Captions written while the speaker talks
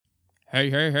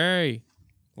Hei!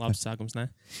 Labs sākums, ne?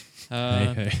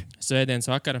 Hei. Svētdienas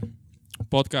vakara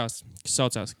podkāsts, kas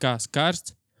saucās Kā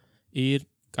skarsts, ir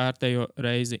kārtējo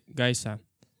reizi gaisā.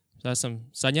 Mēs esam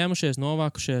saņēmušies,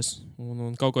 novākušies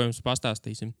un kaut ko jums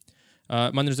pastāstīsim.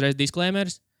 Man ir uzreiz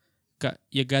disklēmeris, ka,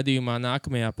 ja gadījumā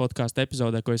nākamajā podkāstu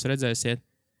epizodē, ko jūs redzēsiet,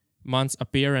 mans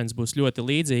appearance būs ļoti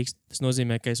līdzīgs, tas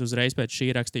nozīmē, ka es uzreiz pēc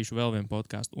šī rakstīšu vēl vienu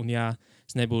podkāstu. Un jā,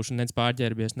 es nebūšu nec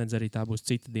pārģērbies, nec arī tā būs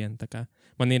cita diena. Tā kā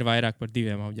man ir vairāk par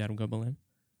 2 apģērbu gabaliem.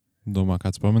 Domā,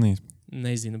 kāds pamanīs?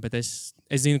 Nezinu, bet es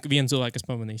zinu, ka viens cilvēks, kas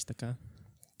pamanīs. Tā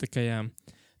kā jā,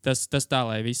 tas tā,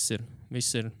 lai viss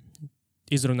ir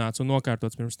izrunāts un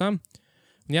nokārtots pirms tam.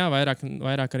 Un jā,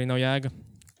 vairāk arī nav jēga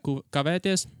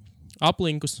kavēties,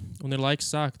 aplinkus, un ir laiks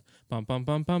sākt. Pam.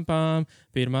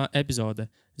 Pirmā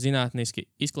epizode. Zinātniski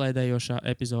izklaidējošā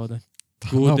epizode.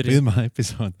 Tā nav pirmā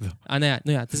epizode.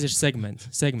 Jā, tas ir segments.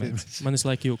 Man ir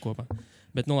laika jūg kopā.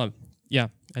 Bet, nu labi, jā,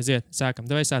 aiziet, sākam.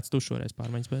 Davai sāc tu šoreiz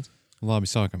pārmaiņas pēc.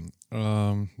 Labi, sākam.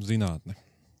 Zinātne.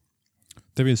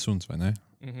 Tev ir suns, vai ne?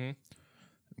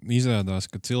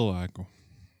 Izrādās, ka cilvēku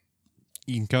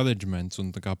encouragements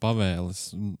un tā kā pavēles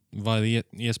var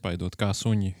iespaidot, kā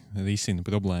suņi risina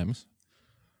problēmas.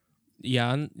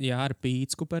 Jā, ar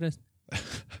pīcku parasti.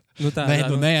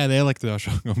 Nē, ar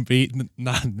elektrošoku. Nē.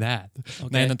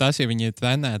 Okay. Nē, tas, ja viņi ir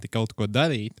trenēti kaut ko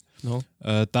darīt,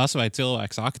 tas, vai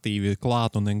cilvēks aktīvi ir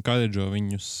klāt un encourage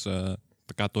viņus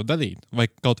tā kā to darīt, vai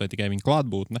kaut vai tikai viņa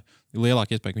klātbūtne, ir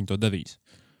lielāka iespēja, ka viņi to darīs.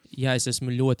 Jā, es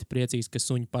esmu ļoti priecīgs, ka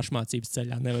suņu pašmācības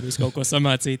ceļā nevar visu kaut ko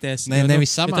samācīties. Nē,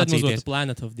 nevis samācīties. Tad mums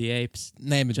Planet of the Apes.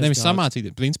 Nē, bet nevis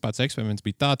samācīties. Principā tas eksperiments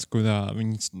bija tāds, kurā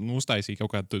viņi uztaisīja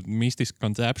kaut kādu mistisku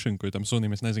koncepciju, kur tam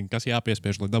sunim, es nezinu, kas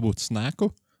jāpiespiež, lai dabūtu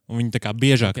snaku. Un viņi tā kā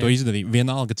biežāk to izdarīja.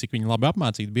 Vienalga, cik viņi labi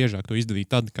apmācīti, biežāk to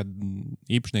izdarīja tad, kad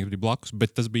īpašnieks bija blakus.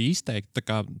 Bet tas bija izteikti, tā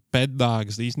kā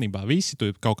pētdāgas īstenībā visi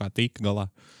tur kaut kā tika galā.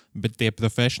 Bet tie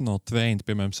professional trained,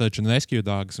 piemēram, search and rescue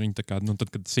dāgas, viņi tā kā, tad,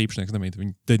 kad tas īpašnieks nemīt,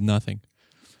 viņi did nothing.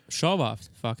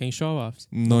 Fucking show-offs.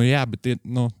 Jā, bet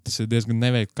tas ir diezgan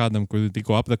neveikli kādam, kur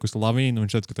tikko aprekusi lavīnu,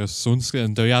 un šeit skatās suns,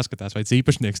 un tev jāskatās, vai tas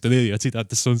īpašnieks tad ir, jo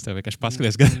citādi tas suns tev vienkārši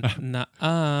paskaties garā.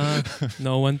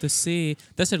 No one to see.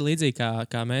 Tas ir līdzīgi,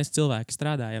 kā mēs cilvēki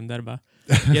strādājam darbā.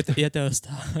 Ja tev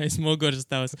stāvēs muguras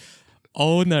tavs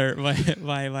owner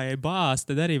vai bāz,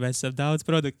 tad arī mēs esam daudz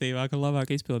produktīvāk un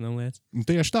labāk izpildām lietas.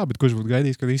 Tieši tā, bet kurš būtu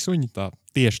gaidījis, ka arī suņi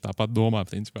tieši tāpat domā,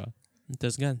 principā.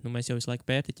 Tas gan, mēs jau visu laiku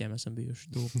pērtiķiem esam bijuši.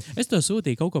 Es to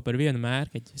sūtīju kaut ko par vienu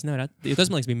mērkaķi. Jo tas,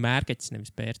 man liekas, bija mērkaķis,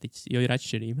 nevis pērtiķis, jo ir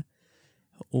atšķirība.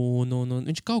 Un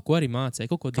viņš kaut ko arī mācīja.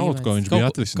 Kaut ko viņš bija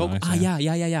atrisinājis.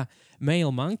 Jā.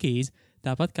 Male monkeys,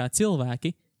 tāpat kā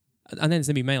cilvēki. Tas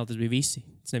nebija male, tas bija visi.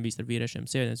 Tas nebija starp vīriešiem,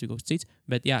 sievietēm, tas bija kaut kas cits.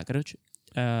 Bet jā,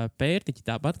 pērtiķi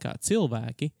tāpat kā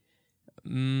cilvēki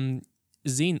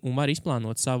zina un var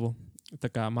izplānot savu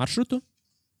maršrutu,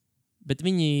 bet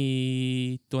viņi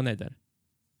to nedara.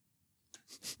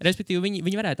 Respektīvi,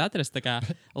 viņi varētu atrast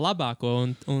labāko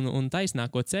un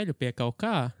taisnāko ceļu pie kaut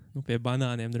kā, pie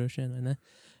banāniem droši vien, vai ne?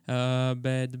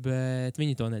 Bet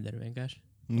viņi to nedara vienkārši.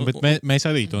 Bet mēs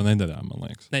arī to nedarām, man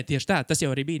liekas. Nē, tieši tā, tas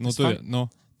jau arī bija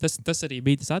tas arī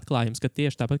bija tas atklājums, ka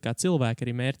tieši tāpat kā cilvēki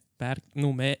arī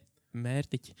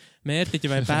mērtiķi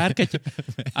vai pērkaķi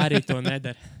arī to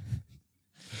nedara.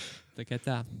 Tā kā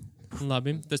tā.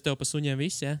 Labi, tas tev pa suņiem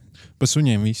viss, jā? Pa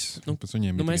suņiem viss.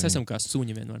 Mēs esam kā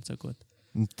suņi vienmēr sakot.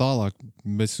 Tālāk,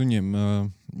 bez suņiem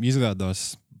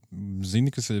izrādās,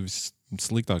 zini, kas ir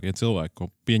vissliktākie cilvēki, ko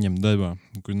pieņem darbā,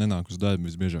 kur nenāk uz darbu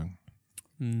visbiežāk?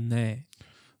 Nē.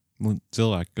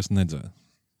 Cilvēki, kas nedzer.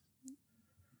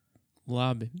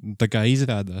 Labi. Tā kā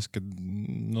izrādās, ka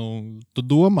tu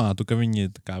domātu, ka viņi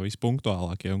ir tā kā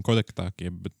vispunktuālākie un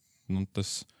korektākie, bet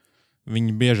tas...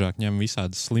 Viņi biežāk ņem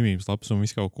visādas slimības labs un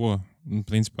visu kaut ko. Un,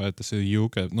 principā, tas ir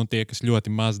jūka. Tie, kas ļoti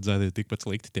maz dzer, ir tikpat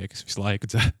slikti tie, kas visu laiku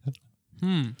dzer.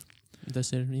 Tas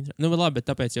ir labi, bet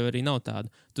tāpēc jau arī nav tāda.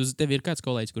 Tev ir kāds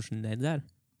kolēģis, kurš nedzer?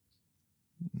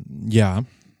 Jā.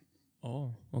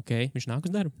 Ok. Viņš nāk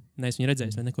uz darbu? Nē, es viņu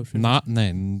redzēju, vai nekopš? Nē,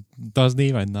 tās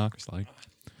dīvaini nāk visu laiku.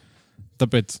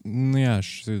 Tāpēc, jā,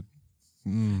 šis ir...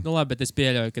 Labi, bet es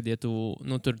pieļauju, ka ja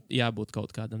tur jābūt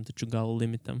kaut kādam taču gala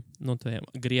limitam, tajiem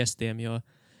griestiem, jo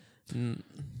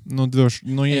droši,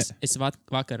 es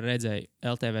vakar redzēju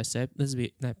LTV7, tas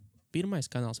bija, pirmais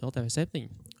kanāls LTV7,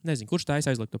 nezinu, kurš tā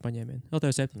aizliek to paņēmienu,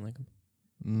 LTV7, laikam.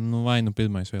 Vai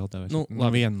pirmais vai LTV7,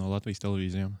 viena no Latvijas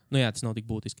televīzijām. Jā, tas nav tik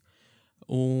būtiski.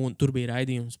 Un tur bija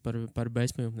raidījums par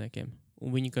bezpajumtniekiem,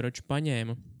 un viņi, karoči,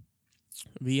 paņēma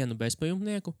vienu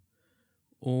bezpajumtnieku,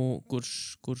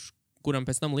 kuram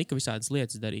pēc tam lika visādas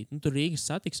lietas darīt. Tur Rīgas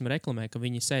satiksme reklamē, ka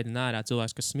viņi sēdi ārā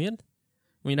cilvēks, kas smird.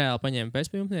 Viņi reāli paņēma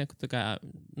bezpajumtnieku,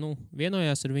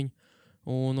 vienojās ar viņu.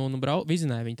 un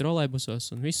vizināja viņu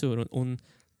trolejbusos un visur. Un,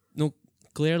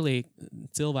 clearly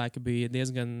cilvēki bija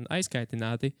diezgan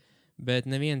aizkaitināti, bet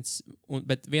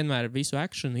vienmēr visu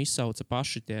akšanu izsauca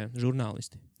paši tie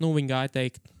žurnālisti. Viņi gāja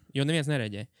teikt, jo neviens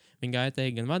nereģēja. Viņi gāja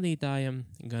teikt gan vadītājiem,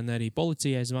 gan arī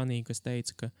policijai zvanīja, kas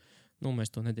teica, ka mēs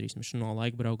to nedarīsim. Viņš no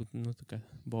laika braukt, tā kā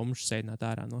bombuši sēdināt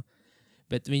ārā no.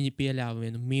 Bet viņi pieļāva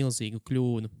vienu milzīgu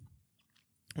kļūdu.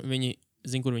 Viņi,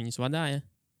 kur viņus vadāja?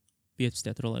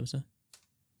 15. trolejbusā.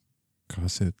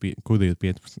 Kas ir?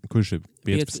 Kurš ir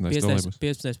 15. trolejbus?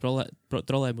 15.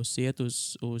 trolejbus iet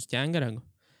uz Ķengaragu.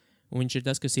 Un viņš ir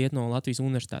tas, kas iet no Latvijas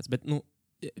universitātes. Bet,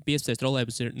 15.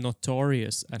 trolejbus ir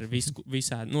notorious ar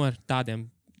visādi, ar tādiem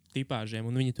tipāžiem,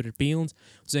 un viņi tur ir pilns.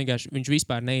 Viņš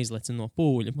vispār neizleca no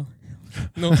pūļa.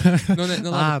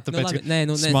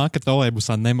 Smaka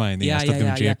trolejbusā nemainījās, tad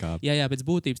viņš iekāpa. Jā, pēc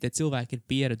būtības tie cilvēki ir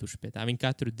pieraduši pie tā. Viņi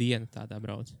katru dienu tādā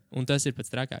brauc. Un tas ir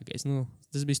pats trakākais.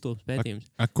 Tas bija stulbs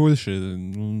pētījums. Kurš ir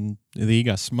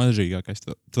Rīgā smaržīgākais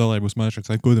trolejbus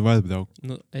maršruts? Kuri var braukt?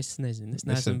 Es nezinu.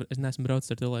 Es neesmu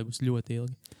braucis ar trolejbus ļoti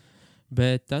ilgi.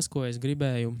 Bet tas, ko es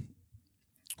gribēju...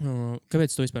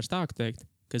 Kāpēc to vispār stāku teikt?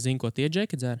 Ka zinu, ko tie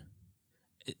džeki dzer.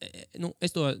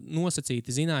 Es to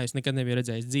nosacīti zināju, es nekad nebiju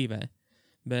redzējis dzīvē.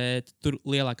 Bet tur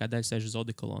lielākā daļa sēž uz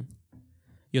odikolonu.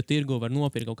 Jo tirgu var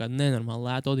nopirkt kaut kādu nenormālu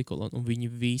lētu odikolonu, un viņi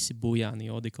visi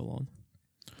bujāni odikolonu.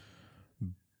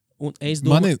 Un es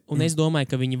domāju,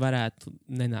 ka viņi varētu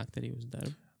nenākt arī uz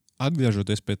darbu.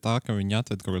 Atgriežoties pie tā, ka viņi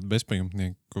atved kaut kādu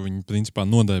bezpajumtnieku, ko viņi principā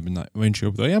nodarbināja, vai viņš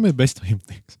joprojām ir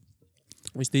bezpajumtnieks?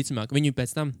 Visticamāk, viņu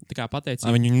pēc tam pateica...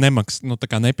 Viņu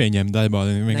nepieņēma darbā,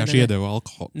 viņi vienkārši iedeva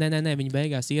alkoholu. Nē, viņi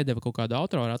beigās iedeva kaut kādu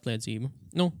autora atliecību.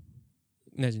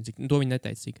 Nezinu, cik, to viņi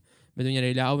neteica cik. Bet viņi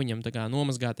arī ļauj viņam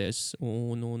nomazgāties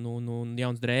un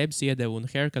jauns drēbes iedeva un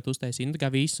haircut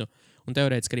uztaisīja, visu. Un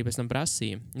teorētiski arī pēc tam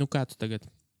prasīja, kā tu tagad,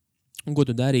 ko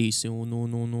tu darīsi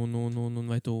un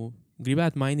vai tu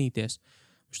gribētu mainīties.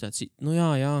 Viņš tāds,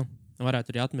 jā,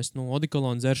 varētu arī atmest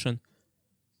odikolonu dzeršanu.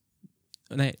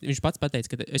 Nē, viņš pats pateica,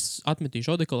 ka es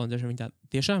atmetīšu odikolonu dzeršanu. Viņa tā,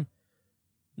 tiešām?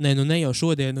 Nē, ne jau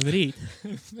šodien un rīt.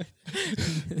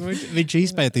 Viņš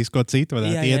izpētīs, ko citu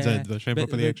varētu iedzēt šiem pa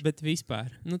priekšu. Bet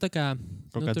vispār.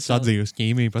 Kaut kāds sadzīvus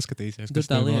ķīmiju paskatīsies. Tur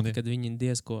tā lieta, kad viņi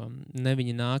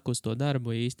viņi nāk uz to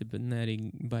darbu īsti, bet ne arī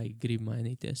baigi grib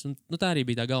mainīties. Un, tā arī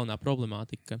bija tā galvenā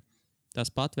problemātika, ka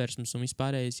tās patvērsmes un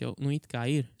vispārējais jau, it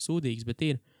kā ir sūdīgs, bet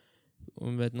ir.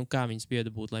 Bet, kā viņas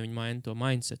piedabūt, lai viņi maina to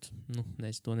mindsetu?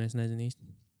 To nezinu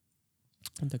īsti.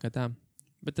 Un tā.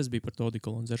 Bet tas bija par to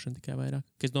odikolonu dzeršanu tikai vairāk.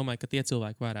 Es domāju, ka tie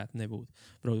cilvēki varētu nebūt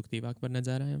produktīvāki par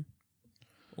nedzērājiem.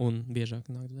 Un biežāk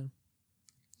nākt darbu.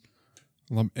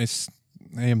 Labi,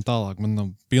 ejam tālāk. Man nav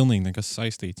pilnīgi nekas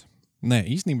saistīts. Nē,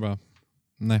 īstenībā,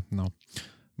 nav.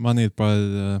 Man ir par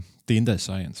Tinder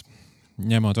science.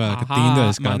 Ņemot vērā, ka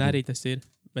Tinderis man arī tas ir.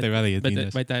 Tev arī ir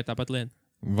Tinderis. Vai tā ir tāpat lieta?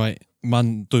 Vai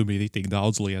man tur bija tik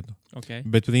daudz lietu. Okay.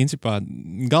 Bet, principā,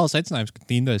 gala secinājums, ka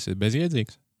Tinderis ir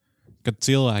bezjēdzīgs. Kad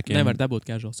cilvēkiem... Nevar dabūt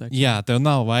casual sex. Jā, tev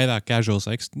nav vairāk casual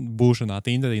sex būšanā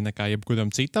Tinderī nekā jebkuram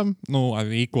citam.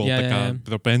 Ar equal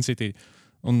propensity.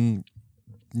 Un,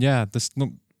 tas,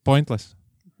 pointless.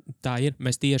 Tā ir.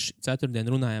 Mēs tieši ceturtdien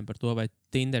runājām par to, vai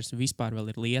Tinders vispār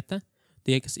vēl ir lieta.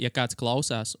 Tie, ja kāds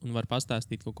klausās un var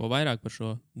pastāstīt kaut ko vairāk par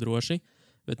šo droši,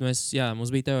 bet mums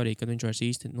bija teorija, ka viņš vairs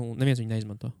īsti, neviens viņu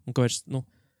neizmanto. Un ka vairs,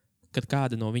 kad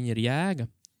kāda no viņa ir jēga,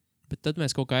 bet tad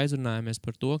mēs kaut kā aizrunājāmies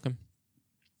par to,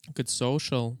 kad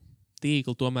social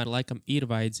tīkli tomēr laikam ir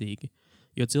vajadzīgi.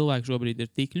 Jo cilvēki šobrīd ir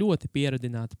tik ļoti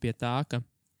pieradināti pie tā, ka,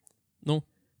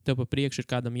 tev pa priekšu ir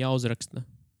kādam jāuzraksta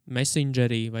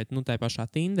Messengerī vai, tā pašā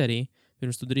Tinderī,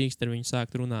 pirms tu drīkst ar viņu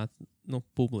sākt runāt,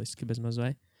 publiski bez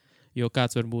mazvai. Jo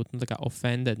kāds var būt,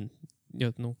 offended,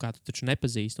 jo, kā tu taču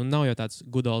nepazīst. Un nav jau tāds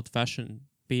good old fashion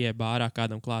pieeja bārā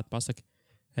kādam klāt pasaka,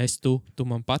 tu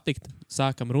man patikt,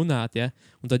 sākam runāt, ja?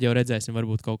 Un tad jau redzēsim,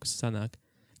 varbūt kaut kas sanāk.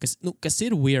 Kas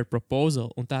ir weird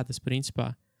proposal, un tā tas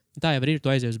principā. Tā jau ir,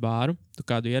 tu aizies uz bāru, tu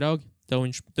kādu ieraugi, tev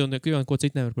neko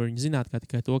citu nevar par viņu zināt, kā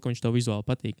tikai to, ka viņš tev vizuāli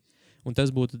patīk. Un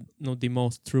tas būtu, the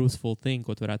most truthful thing,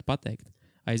 ko tu varētu pateikt.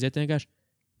 Aiziet vienkārši,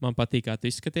 man patīk, kā tu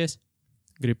izskaties,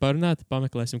 grib parunāt,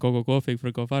 pameklēsim kaut ko kopīgi,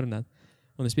 par ko parunāt.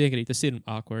 Un es piekrītu, tas ir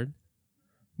awkward.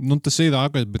 Tas ir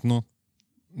awkward, bet,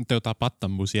 tev tāpat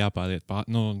tam būs jāpāriet.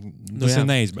 Tas ir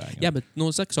neizbēgami. Jā, bet,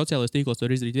 saka, sociālajos tīklos to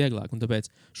var izdarīt vieglāk, un tāpēc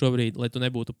šobrīd, lai tu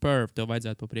nebūtu perv, tev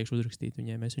vajadzētu pa priekšu uzrakstīt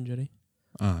viņai Messengerī.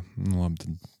 Labi,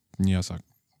 tad jāsāk.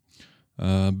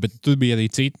 Bet tur bija arī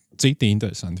citi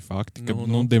interesanti fakti, ka,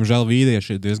 diemžēl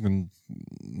vīrieši ir diezgan,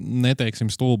 neteiksim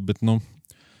stulbi, bet,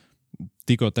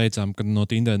 tikko teicām, ka no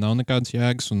Tinder nav nekādas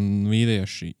jēgas, un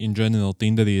vīrieši in general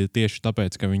Tinderī ir tieši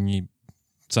tāpēc, ka viņi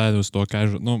cer uz to, ka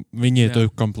viņi ir tur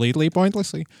completely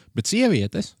pointlessly, bet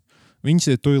sievietes,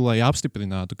 viņas ir tur, lai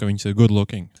apstiprinātu, ka viņas ir good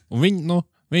looking. Un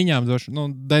viņām došu,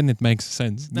 then it makes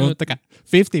sense. Tā kā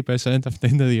 50% of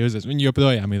Tinder users, viņi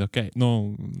joprojām ir ok.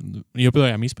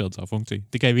 Joprojām izpild savu funkciju.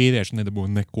 Tikai vīrieši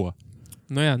nedabūna neko.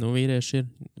 Vīrieši ir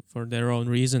for their own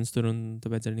reasons tur, un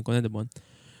tāpēc arī neko nedabūna.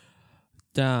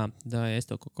 Tā, es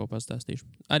tev kaut ko pastāstīšu.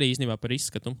 Arī īstenībā par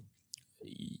izskatu.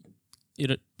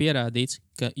 Ir pierādīts,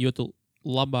 ka jo tu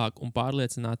labāk un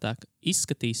pārliecinātāk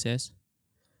izskatīsies,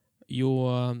 jo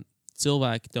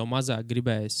cilvēki tev mazāk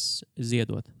gribēs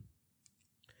ziedot.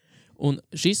 Un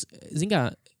šis,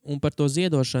 un par to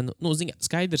ziedošanu,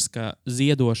 skaidrs, ka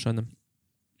ziedošana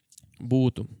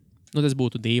būtu, tas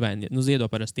būtu dīvaini. Ziedo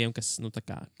parasti tiem, kas,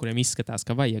 kuriem izskatās,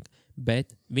 ka vajag,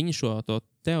 bet viņi to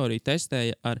teoriju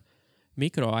testēja ar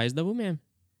mikro aizdevumiem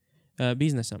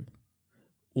biznesam.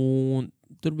 Un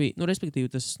tur bija, respektīvi,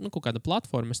 tas, kaut kāda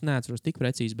platforma, es neatceros tik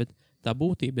precīzi, bet tā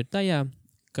būtība ir tajā,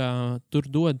 ka tur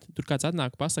kāds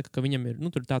atnāk pasaka, ka viņam ir,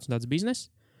 tur tāds un tāds biznes,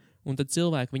 un tad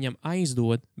cilvēki viņam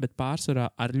aizdod, bet pārsvarā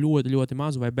ar ļoti, ļoti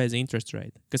mazu vai bez interest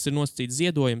rate, kas ir nosacīts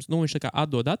ziedojums. Viņš tā kā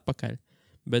atdod atpakaļ,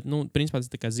 bet, principā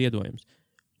tas tā kā ziedojums.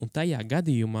 Un tajā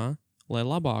gadījumā, lai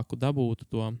labāku dabūtu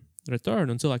to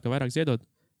return un cilvēki to vairāk ziedot,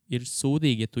 ir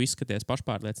sūdīgi, ja tu izskaties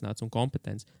pašpārliecināts un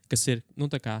kompetents, kas ir,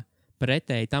 tā kā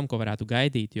pretēji tam, ko varētu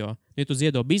gaidīt, jo, ja tu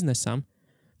ziedo biznesam,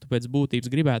 tu pēc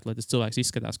būtības gribētu, lai tas cilvēks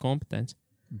izskatās kompetents.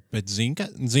 Bet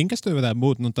kas tur varētu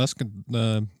būt, tas, ka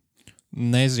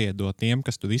neziedo tiem,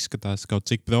 kas tur izskatās kaut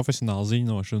cik profesionāli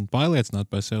zinoši un pārliecināti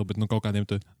par sevi, bet kaut kādiem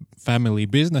tur family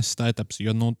business startups,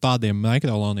 jo tādiem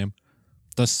mikroloniem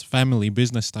tas family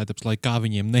business startups, lai kā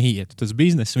viņiem neietu, tas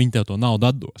bizness, viņi tev to naudu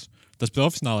atdos. Tas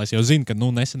profesionālais jau zina, ka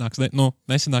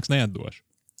nesanāks neatdošu.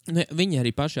 Viņi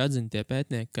arī paši atzina tie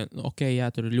pētnieki, ka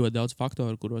tur ir ļoti daudz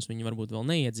faktoru, kuros viņi varbūt vēl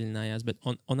neiedziļinājās, bet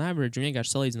on average viņi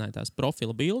vienkārši salīdzināja tās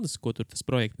profila bildes, ko tur tas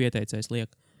projekta pieteicējs liek,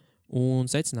 un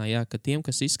secināja, ka tiem,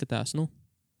 kas izskatās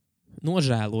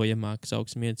nožēlojamāk,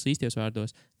 sauksim īstajos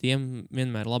vārdos, tiem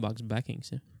vienmēr labāks backings.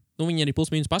 Ja? Viņi arī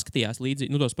plus-mínus paskatījās līdzi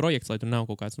tos projekts, lai tur nav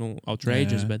kaut kāds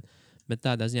outrageous, bet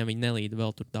tādā ziņā viņi nelīda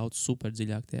vēl tur daudz super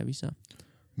dziļāk tajā visā.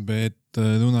 Bet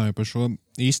runāju par šo,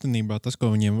 īstenībā tas, ko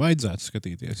viņiem vajadzētu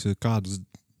skatīties, ir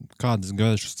kādas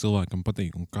garšas cilvēkam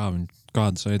patīk un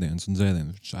kādas ēdienas un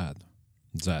dzērienus viņš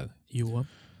dzēra.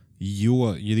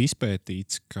 Jo ir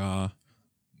izpētīts, ka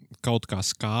kaut kā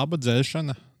skāba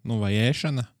dzēršana vai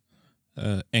ēšana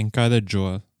encourage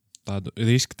tādu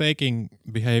risk-taking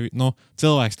behavior.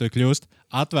 Cilvēks tur kļūst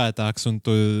atvērtāks un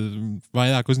tu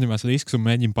vairāk uzņemās risks un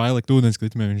mēģina pailikt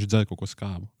ūdenskritumiem, viņš dzer kaut ko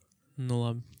skābu.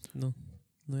 Labi.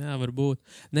 Jā, varbūt.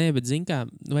 Nē, bet zini kā,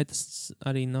 vai tas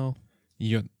arī nav?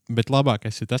 Bet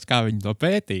labākais ir tas, kā viņi to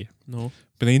pētīja.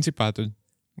 Principā tu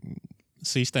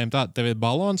sistēma tā, tev ir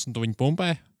balons un tu viņu pumpē,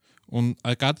 un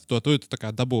ar katru to tu tā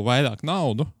kā dabū vairāk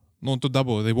naudu, tu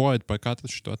dabū reward par katru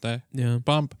šo te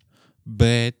pump.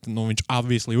 Bet viņš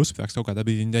obviously uzsprāks kaut kādā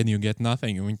brīdī, then you get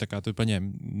nothing. Un viņi tā kā tur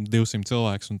paņēma 200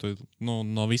 cilvēkus un tur,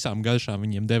 no visām garšām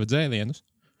viņiem deva dzērienus.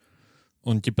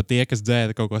 Un tie, kas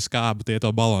dzēra kaut ko skābu, tie to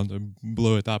balonu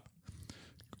blew it up.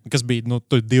 Kas bija,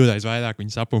 tur 2 reizes vairāk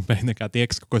viņi sapumpēja nekā tie,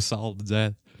 kas kaut ko saldu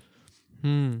dzēra.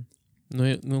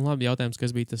 Labi, jautājums,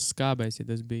 kas bija tas skābais. Ja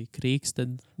tas bija krīks,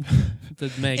 tad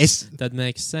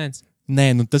makes sense. Nē,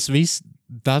 tas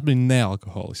bija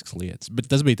nealkoholisks lietas.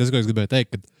 Bet tas bija tas, ko es gribēju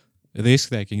teikt, ka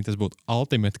risk-taking tas būtu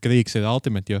ultimate, krīks ir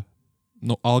ultimate,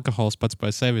 jo alkohols pats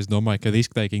par sevi, es domāju, ka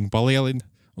risk-taking palielina,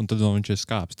 un tad viņš ir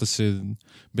skāps. Tas ir,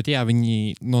 bet jā,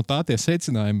 viņi no tā tie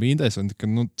secinājumi bija interesanti, ka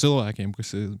cilvēkiem,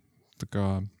 kas ir tā kā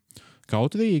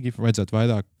kautrīgi, vajadzētu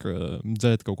vairāk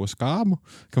dzert kaut ko skābu,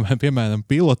 kamēr, piemēram,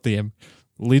 pilotiem,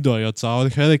 lidojot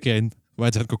cauri hurricane,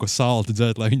 vajadzētu kaut ko saldu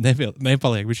dzert, lai viņi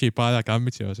nepaliek viņš pārāk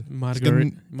ambiciozi.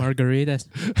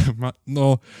 Margaritas.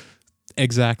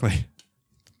 Exactly.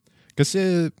 Kas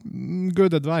ir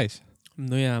good advice.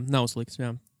 Jā, nav slikts,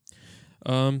 jā.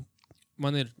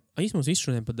 Man ir, mums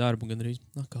izšķiriem par darbu gandrīz.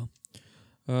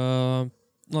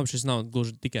 Labi, šis nav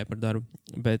gluži tikai par darbu,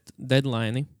 bet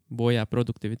deadline bojā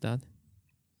produktivitāti.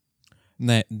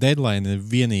 Nē, deadline ir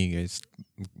vienīgais,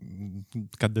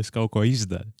 kad es kaut ko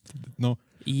izdaru.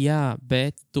 Jā,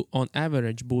 bet tu on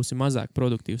average būsi mazāk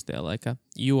produktīvs tajā laikā,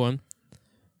 jo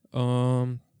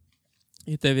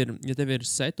ja tev ir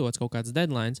setots kaut kāds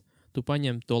deadlines, tu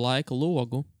paņem to laika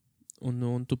logu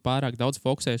un tu pārāk daudz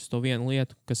fokusēsi uz to vienu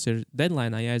lietu, kas ir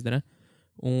deadline'ā jāizdara,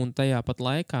 un tajā pat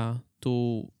laikā tu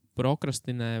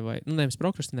prokrastinē vai, nevis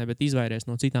prokrastinē, bet izvairies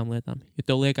no citām lietām. Jo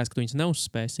tev liekas, ka tu viņas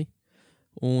neuzspēsi,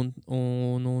 un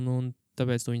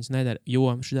tāpēc tu viņas nedari. Jo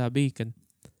šitā bija, kad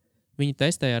viņi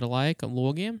testēja ar laika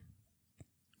logiem,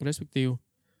 respektīvi,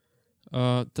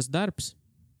 tas darbs,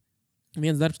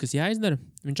 viens darbs, kas jāizdara,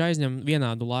 viņš aizņem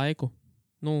vienādu laiku.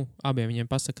 Nu, abiem viņiem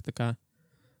pasaka, tā kā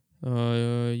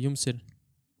jums ir...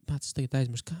 Pats tagad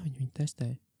aizmirst, kā viņi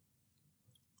testēja.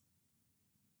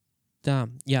 Tā,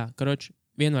 jā, karoči,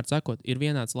 vienmēr sakot, ir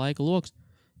vienāds laika loks,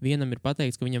 vienam ir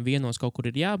pateikts, ka viņam vienos kaut kur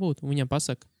ir jābūt, un viņam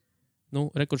pasaka, nu,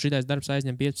 kur šitais darbs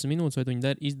aizņem 15 minūtes, vai tu viņu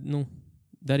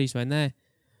darīs vai nē.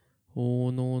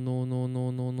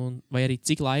 Vai arī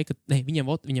cik laika,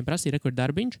 viņam prasīja, kur ir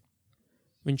darbiņš,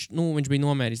 viņš bija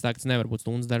nomērījis tā, ka tas nevar būt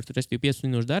stundas darbs, tur respektīvi 15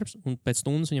 minūšu darbs, un pēc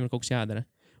stundas viņam ir kaut kas jādara.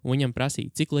 Un viņam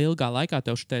prasīja, cik ilgā laikā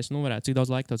tev šitais, cik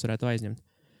daudz laika tev varētu aizņemt.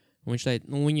 Un viņš teica,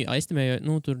 viņi estimēja,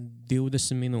 tur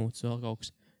 20 minūtes vēl kaut kas.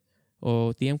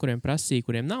 O tiem, kuriem prasīja,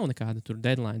 kuriem nav nekāda tur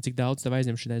deadline, cik daudz tev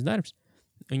aizņem šitais darbs,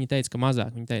 viņi teica, ka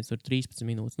mazāk, viņi teica, tur 13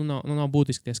 minūtes. Nav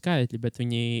būtiski tie skaitļi, bet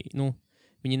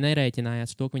viņi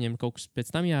nerēķinājās to, ka viņiem kaut kas pēc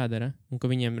tam jādara, un ka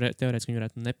viņiem teorētiski viņi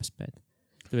varētu nepaspēt.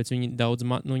 Tāpēc viņi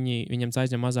viņiem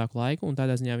aizņem mazāku laiku, un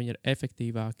tādā ziņā viņi ir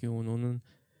efektīvāki un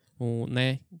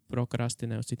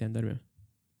neprokrastinē uz citiem darbiem.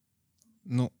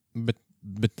 Nu,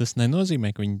 bet tas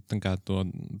nenozīmē, ka viņi kā, to,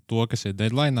 kas ir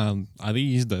deadline, arī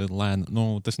izdara lēni.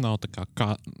 Nu, tas nav tā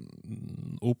kā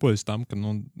upuris tam, ka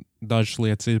dažas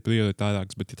lietas ir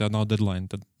prioritārākas, bet ja tā nav deadline,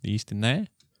 tad īsti nē.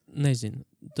 Nezinu.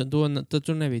 Tad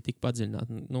tur nebija tik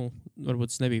padziļināt. Varbūt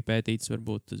tas nebija pētīts,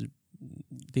 varbūt tas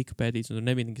tika pētīts, un tur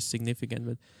nebija nekas significant,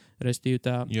 bet restīvi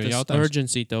tas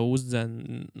urgency tev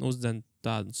uzdzen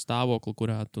tādu stāvokli,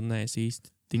 kurā tu neesi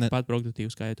īsti tikpat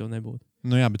produktīvs, kā ja tev nebūtu.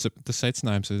 Nu jā, bet tas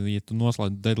secinājums ir, ja tu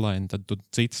noslēdz deadline, tad tu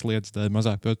citas lietas dari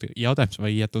mazāk produktīvi. Jautājums,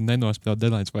 vai ja tu nenospēl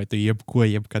deadlines, vai tu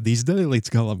jebkad izdari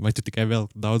līdz galam, vai tu tikai vēl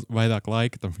daudz vairāk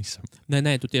laika tam visam?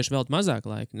 Nē, tu tieši vēl mazāk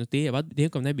laika. Tie,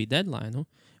 kam nebija deadline,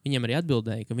 viņiem arī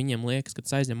atbildēja, ka viņiem liekas, ka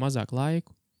tas aizņem mazāk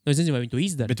laiku. Es nezinu, vai viņi to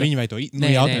izdara. Bet viņi vai to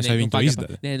jautājums, vai viņi to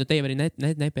izdara? Nē, te jau arī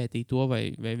nepētīja to,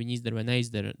 vai viņi izdara vai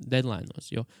neizdara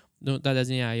deadline'os, jo tādā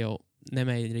ziņā jau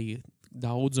nemērīgi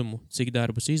daudzumu, cik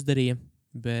darbus izdarīja,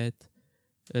 bet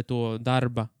to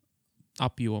darba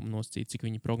apjomu nosacīt, cik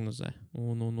viņi prognozē.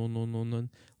 Un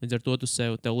līdz ar to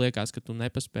tev liekas, ka tu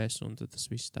nepaspēsi, un tad tas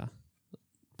viss tā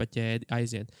pa ķēdi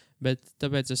aiziet. Bet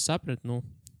tāpēc es sapratu,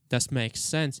 tas makes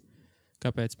sense,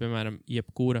 kāpēc, piemēram,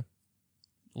 jebkurš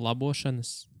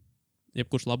labošanas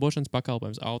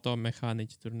pakalpojums,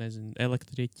 automehāniķi, tur nezinu,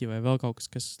 elektriķi vai vēl kaut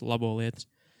kas labo lietas.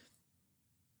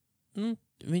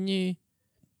 Viņi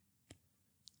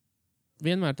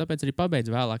vienmēr tāpēc arī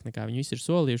pabeidz vēlāk, nekā viņi visi ir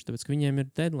solījuši, tāpēc, ka viņiem ir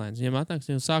deadlines. Viņiem atnāks,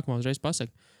 jau sākumā uzreiz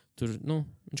pasaka, tur,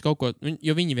 viņš kaut ko,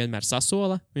 jo viņi vienmēr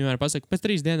sasola, viņi vienmēr pasaka, pēc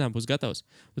 3 dienām būs gatavs.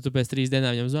 Tad tu pēc 3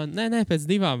 dienām viņam zvani, nē, pēc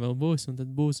 2 vēl būs, un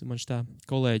tad būs, man šitā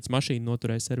kolēģis mašīnu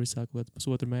noturēja servisā kaut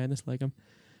pusotru mēnesi, laikam.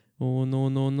 Un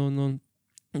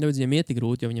tāpēc viņam iet tik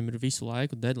grūti, jo viņam ir visu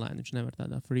laiku deadline, viņš nevar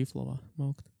tādā free flowā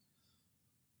maukt.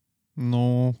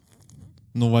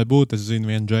 Vai būtu, es zinu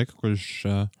vienu džeku,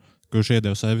 kurš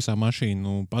iedeva servisā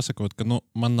mašīnu, pasakot, ka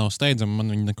man nav steidzami,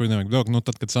 man viņi nekur nevajag braukt.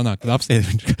 Tad, kad sanāk, kad apsteidz,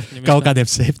 viņš kaut kādiem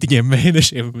 7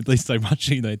 mēnešiem līdz tai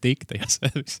mašīnai tika tajā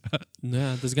servisā. Jā,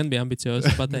 tas gan bija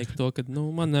ambiciozi pateikt to, ka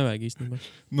man nevajag īstenībā.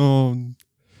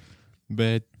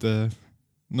 Bet,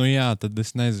 jā, tad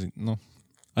es nezinu,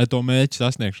 ar to mērķu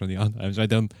sasniegšanu jautājums,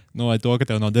 vai to, ka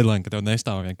tev nav deadline, ka tev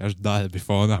nestāv vienkārši darbi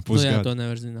fonā pusgadu. Jā, to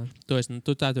nevar zināt.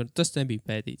 Tas nebija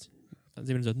pētīts. Tāds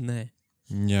ir, nē.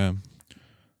 Jā.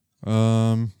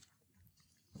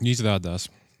 Izrādās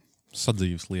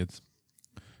sadzīves lietas,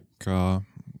 ka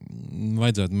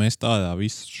vajadzētu mest ārā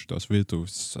visus šitos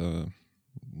virtuves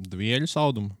dvieļu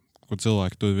saudumu, ko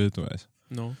cilvēki tur virtuvēs.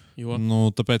 Jo?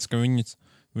 Tāpēc, ka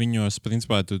viņos,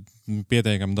 principā, tur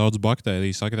pietiekami daudz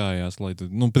baktēriju sakrājās, lai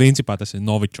principā tas ir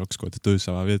novičoks, ko tu tur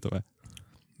savā virtuvē.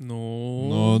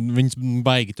 Viņas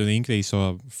baigi tur increase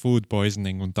food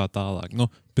poisoning un tā tālāk.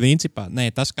 Principā, nē,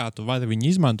 tas, kā tu vari viņu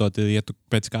izmantot, ir, ja tu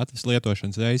pēc katras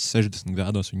lietošanas reizes 60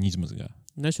 grādos viņu izmazgā.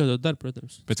 Es jau to daru,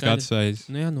 protams. Pēc katras reizes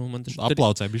man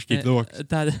aplaucē bišķīt rokas.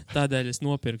 Tādēļ es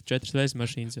nopirku 4 veizes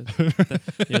mašīnas, jo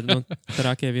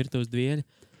trākie virtuves dvieļi.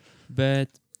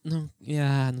 Bet,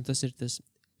 tas ir tas.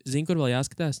 Zini, kur vēl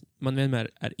jāskatās? Man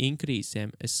vienmēr ar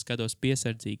inkrīsiem es skatos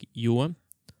piesardzīgi, jo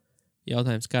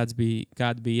jautājums, kāda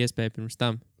bija iespēja pirms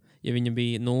tam. Ja viņa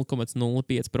bija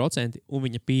 0,05% un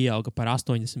viņa pieauga par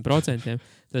 80%,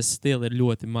 tas stil ir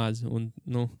ļoti maz.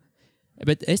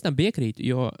 Bet es tam piekrītu,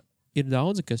 jo ir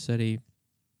daudzi, kas arī,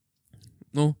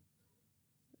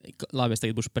 labi, es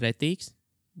tagad būšu pretīgs,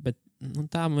 bet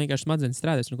tā man vienkārši smadzenes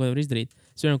strādās, un ko var izdarīt.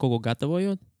 Es vienam kaut ko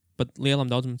gatavojot, pat lielam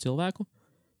daudzumam cilvēku,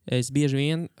 es bieži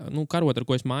vien, karot, ar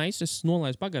ko es maisu, es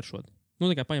nolaidu pagaršot.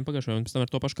 Tikai paņem pagaršoju, un pēc tam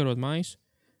ar to pašu karot maisu.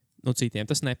 Citiem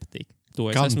tas nepatīk. To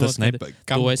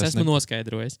es esmu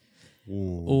noskaidrojis.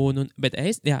 Bet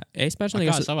es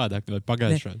personīgi... Kā savādāk, vai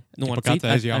pagājušā? Ar Katru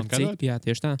reizi jaunu kadot? Jā,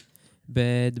 tieši tā.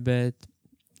 Bet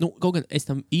kaut gan es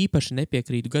tam īpaši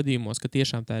nepiekrītu gadījumos, ka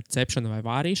tiešām tā ir cepšana vai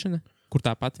vārīšana, kur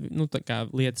tāpat tā kā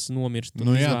lietas nomirst.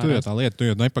 Jā, tu jau tā lieta, tu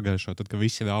jau nepagājušā, tad, ka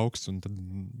viss ir augsts un tad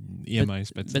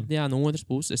iemaiņas pēc. Bet no otras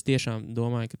puses, es tiešām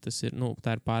domāju, ka tas ir,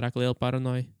 tā ir pārāk liela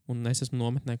paranoja, un es esmu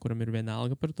nometnē, kuram ir viena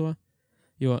alga par to.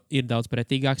 Jo ir daudz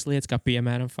pretīgākas lietas, kā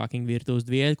piemēram fucking virtuves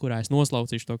dvieļi, kurā es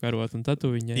noslaucīšu to karotu, un tad tu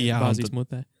viņai bāzīs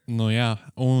mutē. Jā,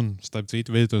 un starp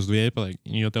citu virtuves dvieļi paliek,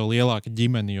 jo tev lielāka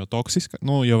ģimene, jo toksiska,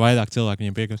 jo vairāk cilvēku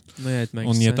viņiem piekast.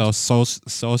 Un ja tavs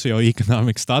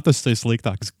socioekonomikas status ir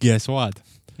sliktāks, guess what?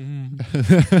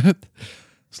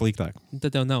 Sliktāk.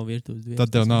 Tad tev nav virtuves dvieļi. Tad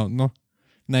tev nav,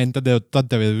 tad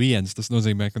tev ir viens, tas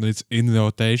nozīmē, ka it's in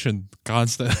rotation,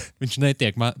 viņš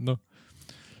netiek, man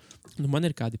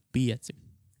ir kādi 5.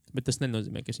 Bet tas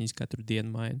nenozīmē, ka es viņus katru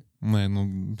dienu mainu. Nē,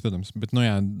 protams. Bet,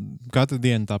 katru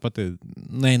dienu tāpat ir.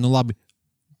 Nē, labi.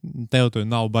 Tev tur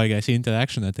nav baigais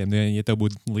interaktion ar tiem. Ja tev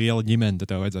būtu liela ģimene, tad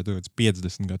tev vajadzētu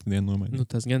 50 katru dienu nomainīt.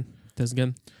 Tas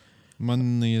gan.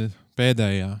 Man ir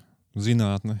pēdējā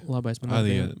zinātne. Labais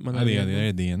arī ar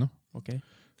ēdienu. Okay.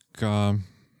 Ka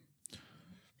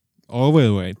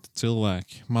overweight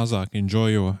cilvēki mazāk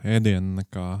enjoyo ēdienu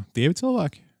nekā tievi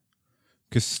cilvēki.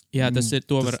 Tas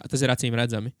ir acīm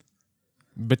redzami.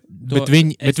 Bet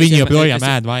viņi joprojām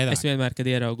ēd vairāk. Es vienmēr, kad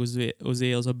ieraugu uz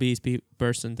ielas obese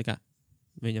person, tā kā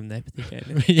viņam nepatīk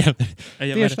ēdiens.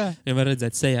 Viņam var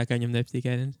redzēt sejā, ka viņam nepatīk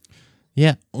ēdiens.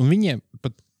 Jā, un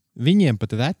viņiem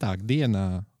pat retāk dienā,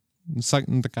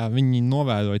 tā kā viņi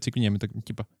novēroja, cik viņiem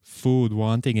ir food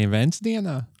wanting events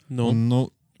dienā.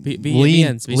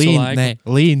 Viens visu laiku.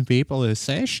 Lean people ir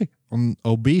 6, un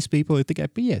obese people ir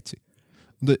tikai 5.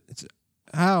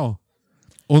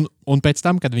 Un pēc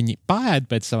tam, kad viņi paēd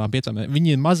pēc savām 5, viņi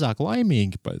ir mazāk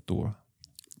laimīgi par to.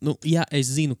 Es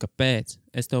zinu, kāpēc.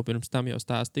 Es tev pirms tam jau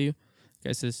stāstīju,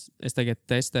 ka es tagad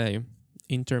testēju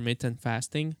intermittent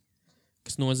fasting,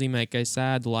 kas nozīmē, ka es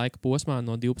ēdu laika posmā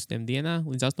no 12 dienā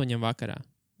līdz 8 vakarā.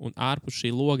 Un ārpus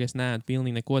šī loga es neēdu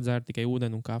pilnīgi neko, dzēru tikai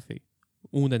ūdeni un kafiju.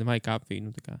 Ūdeni vai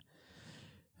kafiju, tā kā.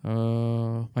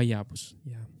 Vai jābūs.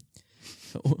 Jā.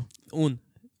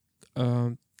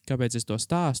 Kāpēc es to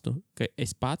stāstu? Ka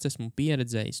es pats esmu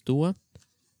pieredzējis to,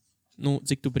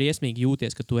 cik tu briesmīgi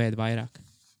jūties, ka tu ēd vairāk.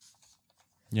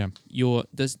 Jā. Jo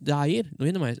tas tā ir.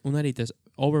 Un arī tas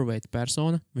overweight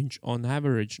persona, viņš on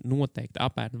average noteikti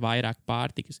apēd vairāk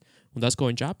pārtikas. Un tas, ko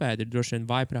viņš apēd, ir droši vien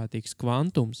vaiprātīgs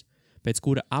kvantums, pēc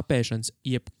kura apēšanas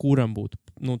jebkuram būtu,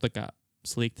 tā kā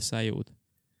slikta sajūta.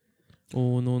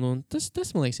 Un tas,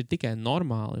 man liekas, ir tikai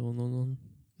normāli.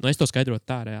 Es to skaidrotu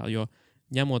tā reāli, jo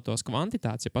ņemot tos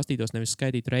kvantitātes, ja pastītos nevis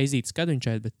skaidīt reizītes, kad viņš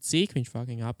ēd, bet cik viņš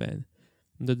fucking apēda.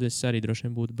 Tad es arī droši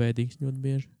vien būtu bēdīgs ļoti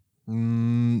bieži.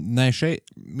 Nē,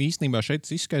 īstenībā šeit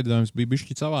izskaidrojums bija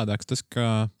bišķi savādāks. Tas,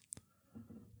 ka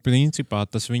principā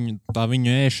tā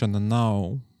viņu ēšana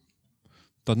nav,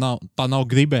 tā nav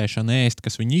gribēšana ēst,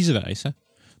 kas viņu izraisa,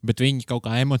 bet viņi kaut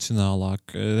kā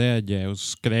emocionālāk reaģē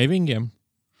uz cravingiem.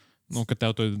 Ka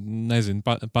tev tur, nezinu,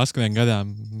 paskrien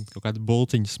gadām kaut kāda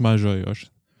bulciņa smažojoša.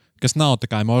 Kas nav tā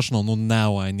kā emotional,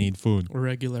 now I need food.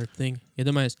 Regular thing.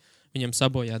 Iedomājies, viņam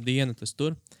sabojā diena tas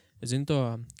tur. Es zinu to,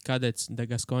 kādēļ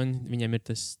Degaskoņi, viņam ir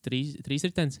tas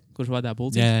trīsritens, kurš vadā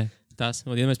bulciņu. Yeah. Tas,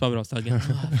 un ja mēs pabrauc tādu.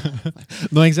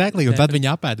 Exactly, un tad viņi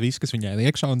apēd visu, kas viņai ir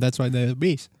iekšā, un that's why they're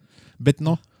obese. Bet,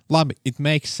 labi, it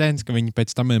makes sense, ka viņi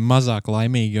pēc tam ir mazāk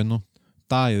laimīgi, jo,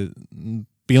 tā ir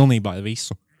pilnībā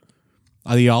visu.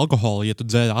 Arī alkoholu, ja tu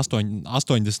dzēri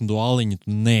 80 duāliņu,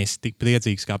 tu neesi tik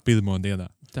priecīgs kā pirmo dienā.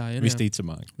 Tā ir,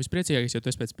 visticamāk. Vispriecīgākais, jo tu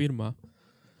esi pēc pirmā.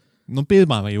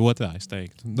 Pirmā vai otrā, es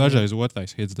teiktu. Dažreiz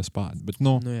otrais iedz tas pār, bet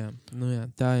jā,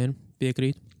 tā ir,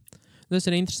 piekrīt. Tas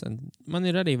ir interesanti. Man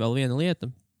ir arī vēl viena lieta,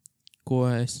 ko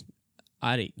es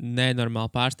arī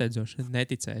nenormāli pārsteidzoši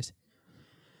neticēju.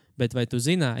 Bet vai tu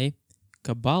zināji,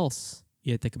 ka balss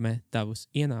ietekmē tavus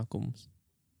ienākumus?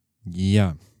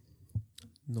 Jā.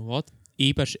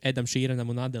 Īpaši Edam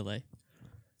Šīranam un Adelei.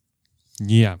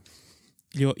 Jā.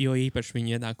 Jo īpaši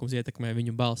viņa ienākums ietekmē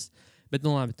viņu balss. Bet,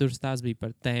 labi, tur stāsts bija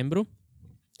par tembru,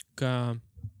 ka...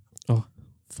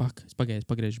 Es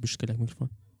pagriežu bišķi skaļāk mikrofonu.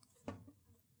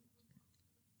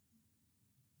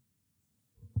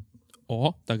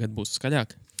 Tagad būs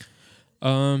skaļāk.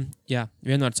 Jā,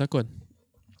 vienmēr sakot,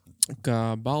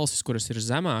 ka balsis, kuras ir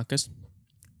zemākas,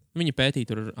 viņi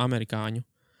pētīja tur amerikāņu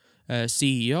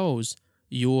CEOs,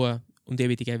 un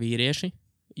tie bija tikai vīrieši,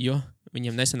 jo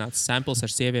viņiem nesanāca samples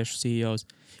ar sieviešu CEOs.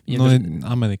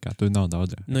 Amerikā tur nav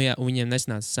daudz. Jā, un viņiem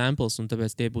nesanāca samples, un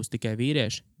tāpēc tie būs tikai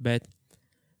vīrieši. Bet,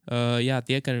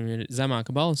 tie, kam ir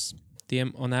zemāka balss,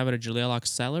 tiem on average ir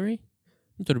lielāks salary,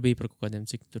 Nu, tur bija par kaut kādiem,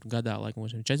 cik tur gadā, laikam,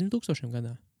 400,000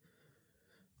 gadā.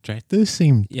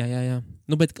 400. Jā.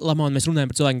 Nu, bet, Lamon, mēs runājam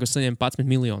par cilvēkiem, kas saņem 11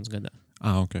 miljonus gadā.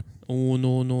 Ok. Un,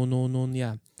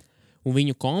 jā. Un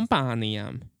viņu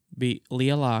kompānijām bija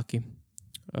lielāki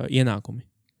ienākumi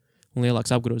un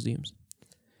lielāks apgrozījums.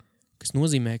 Kas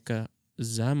nozīmē, ka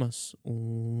zemas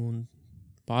un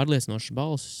pārliecinošas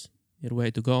balsis ir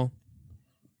way to go.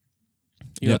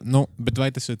 Jo... Ja, nu, bet vai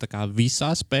tas ir tā kā visā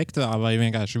spektrā, vai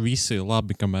vienkārši visi ir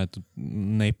labi, kamēr tu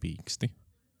nepīksti?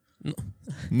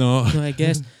 No. I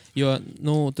guess, jo,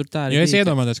 tur tā arī jo es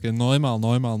iedomājos, ka ir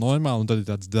normāli, un tad ir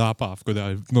tāds drāpāf, kurā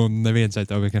neviens ar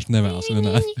tev vienkārši nevēlas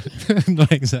runāt. No,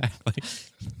 exactly.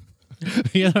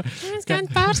 Skan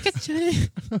pārskats. Es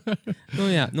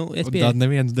pieņemu. Tad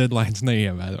neviens deadlines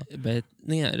neievēro. Bet,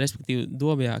 respektīvi,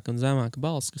 dobjāka un zemāka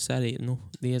balss, kas arī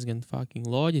diezgan fucking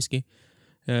loģiski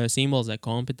simbolizē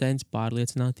kompetenci,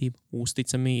 pārliecinātību,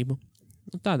 uzticamību.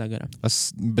 Tādā garā.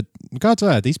 Bet kāds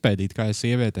varētu izpētīt, kā ir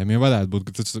sievietēm? Jo varētu būt,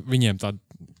 ka tas viņiem tāda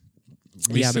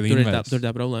jā, bet tur ir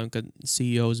tā problēma, ka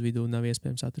CEOs vidū nav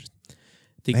iespējams atrast.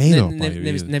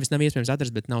 Nevis nav iespējams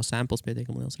atrast, bet nav samples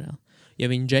pietiekami liels reāli. Ja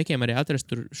viņi džekiem arī atrast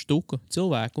tur štuku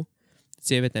cilvēku, tad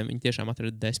sievietēm viņi tiešām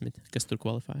atrada 10, kas tur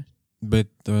kvalificē.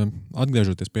 Bet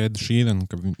atgriežoties pie Eda Šīrena,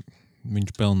 ka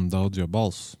viņš pelna daudz jau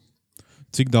balss.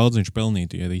 Cik daudz viņš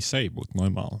pelnītu, ja arī seja būtu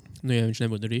normāli? Ja viņš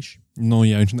nebūtu rišs.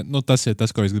 Ja viņš tas ir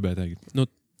tas, ko es gribēju teikt.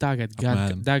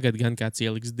 Tagad gan kāds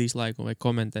ieliks dislike vai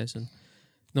komentēs.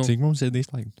 Cik mums ir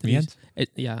dislike? 1?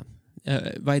 Jā.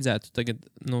 Vajadzētu tagad,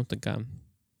 tā kā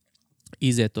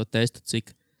iziet to testu,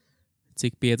 cik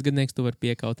 5-gadnieks tu var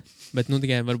piekaut. Bet,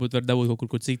 tikai varbūt var dabūt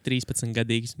kaut kur cik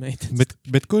 13-gadīgas meitenes.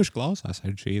 Bet kurš klausās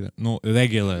ar šī?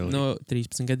 Regulāri.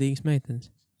 13-gadīgas meitenes.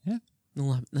 Jā.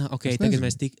 Labi. Okay, tagad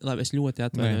mēs labi, es ļoti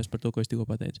atvainojos par to, ko es tikko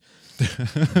pateicu.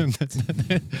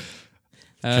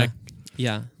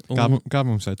 Jā. Kā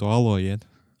mums ar to aloju iet?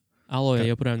 Aloja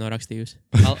joprojām nav rakstījusi.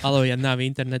 Aloja nav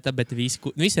internetā, bet visi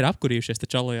ir apkurījušies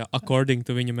taču Aloja according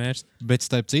to viņa mērs. Bet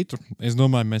starp citu, es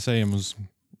domāju, mēs ejam uz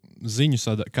ziņu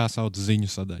sadaļu. Kā sauc ziņu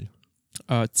sadaļu?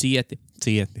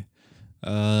 Cieti.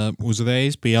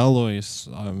 Uzreiz pie Alojas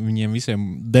viņiem visiem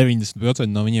 90%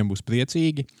 no viņiem būs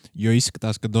priecīgi, jo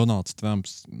izskatās, ka Donalds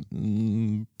Trumps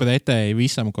pretēji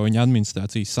visam, ko viņa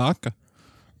administrācija saka,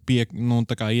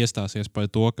 tā kā iestāsies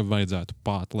par to, ka vajadzētu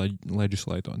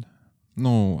legislētot.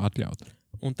 Atļaut.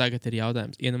 Un tagad ir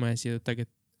jautājums. Iedomājies, ja tagad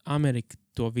Amerika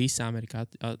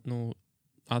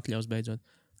atļaus beidzot.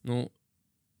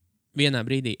 Vienā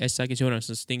brīdī, es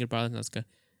esmu stingri pārliecināts, ka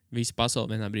visa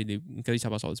pasaule vienā brīdī, kad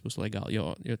visā pasaulē būs legāli,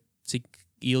 jo cik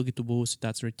ilgi tu būsi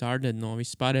tāds retarded no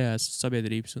visas pārējās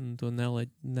sabiedrības un to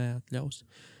neatļaus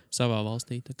savā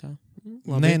valstī. Tā kā,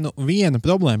 viena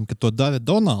problēma, ka to dara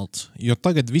Donalds, jo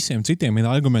tagad visiem citiem ir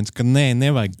arguments, ka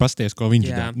nevajag pasties, ko viņš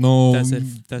dara.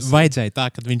 Vajadzēja tā,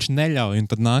 ka viņš neļauj,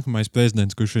 un tad nākamais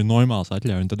prezidents, kurš ir normāls,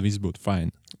 atļauj, un tad viss būtu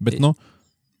fine. Bet,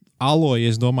 Aloja,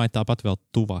 es domāju, tāpat vēl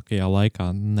tuvākajā laikā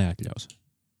neatļaus.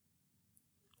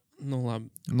 Labi.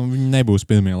 Viņi nebūs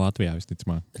pirmie Latvijā,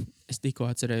 visticamāk. Es tikko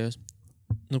atcerējos,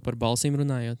 par balsīm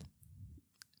runājot.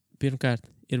 Pirmkārt,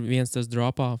 ir viens tas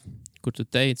drop-off, kur tu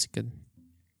teici, ka,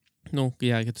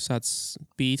 ka tu sāc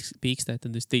pīkstēt,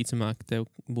 tad visticamāk tev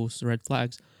būs red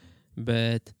flags.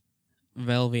 Bet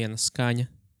vēl viena skaņa,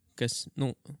 kas,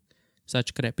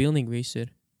 sačakarē pilnīgi visu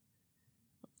ir.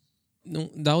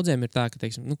 Daudziem ir tā, ka,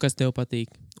 teiksim, kas tev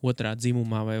patīk otrā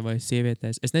dzimumā vai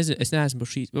sievietēs. Es neesmu par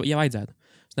šīs, ja vajadzētu.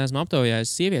 Es neesmu aptaujājis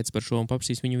sievietes par šo un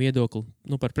paprasījis viņu viedokli,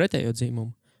 par pretējo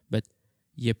dzimumu. Bet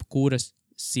jebkuras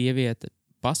sieviete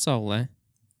pasaulē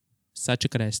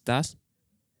sačakarēs tas,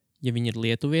 ja viņa ir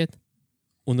lietuvieta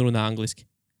un runā angliski.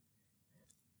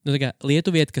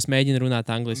 Lietuvieta, kas mēģina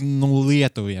runāt angliski.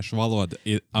 Lietuviešu valoda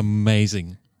ir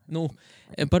amazing.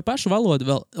 Par pašu valodu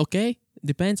vēl,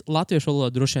 depends. Latviešu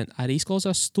valoda droši vien arī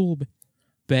izklausās stulbi.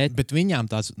 Bet viņām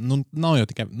tās, nav jau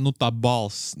tikai, tā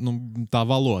balss, tā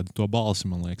valoda, to balsi,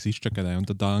 man liekas, izčakarē, un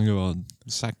tad tā angļu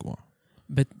valoda seko.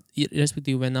 Bet,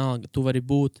 respektīvi, vienalga, tu vari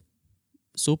būt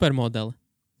supermodeli,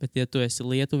 bet ja tu esi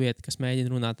lietuvieta, kas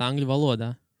mēģina runāt angļu valodā,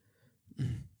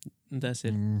 tas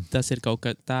ir kaut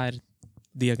kā, tā ir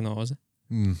diagnoze.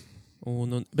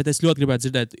 Bet es ļoti gribētu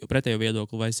dzirdēt pretējo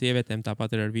viedokli, vai sievietēm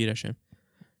tāpat ir ar vīriešiem.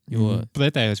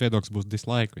 Pretējais viedoklis būs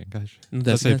dislike vienkārši.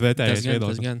 Tas ir pretējais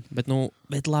viedoklis.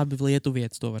 Bet labi,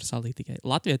 lietuvietis to var salīt tikai.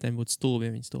 Latvietēm būtu stulbi,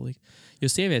 ja viņas to likt. Jo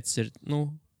sievietes ir,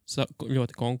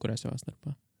 ļoti konkurē savā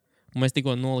starpā. Un mēs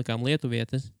tikko nolikām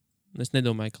lietuvietes. Es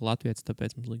nedomāju, ka latvietis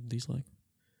tāpēc mums likt dislike.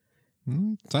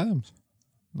 Cerams.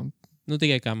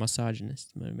 Tikai kā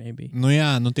masāžinis, maybe.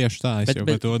 Tieši tā, es jau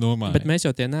par to domāju. Bet mēs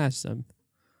jau tie neesam.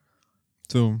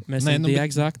 Mēs esam the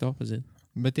exact opposite.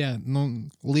 Bet, jā,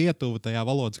 Lietuva tajā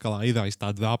valodas skalā ir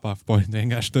tāda drop-off point.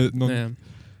 Vienkārši,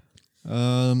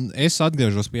 es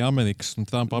atgriežos pie Amerikas un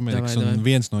Trumpa Amerikas. Davai. Un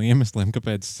viens no iemesliem,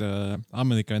 kāpēc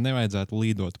Amerikai nevajadzētu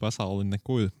lidot pasauli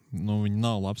nekur, viņi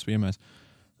nav labs piemērs.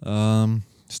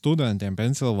 Studentiem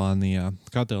Pensilvānijā,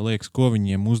 kā tev liekas, ko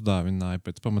viņiem uzdāvināja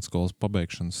pēc pamatskolas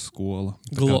pabeigšanas skola?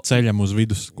 Ceļam uz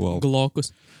vidusskolu.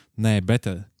 Glokus. Nē, bet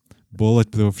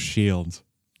bulletproof shields,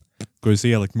 ko jūs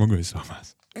ielikt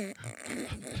mugursomās.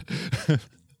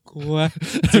 Ko?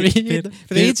 Viņi ir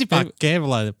principā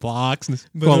kevlāra plāksnes,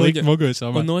 ko likt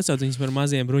mugursomās. Un nosauc viņus par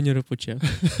maziem bruņurupučiem.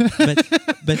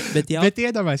 bet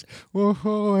iedomājies,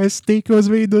 es tiku uz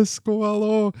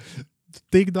vidusskolu.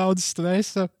 Tik daudz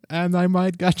stresa, and I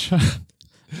might get shot.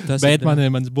 Bet man ir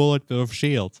mans bulletproof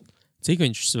shields. Cik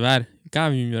viņš sver? Kā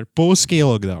viņam var? 0,5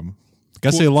 kilogramu.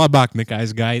 Kas ir labāk nekā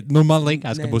es gaidu? Man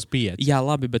liekas, ka būs 5. Jā,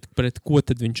 labi, bet pret ko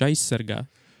tad viņš aizsargā?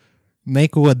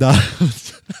 Neko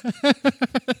daudz.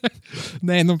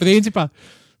 Nē, principā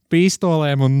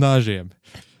pistolēm un nažiem.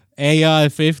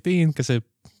 AR-15, kas ir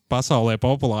pasaulē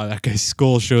populārākais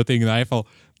school shooting rifle,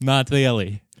 not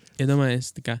really.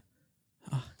 Iedomājies, tā kā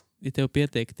ja tev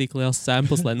pietiek tik liels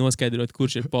samples, lai noskaidrotu,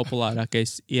 kurš ir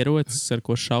populārākais ierocis, ar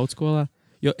ko šaut skolā.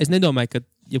 Jo es nedomāju, ka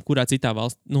jebkurā citā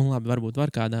valstī, labi, varbūt var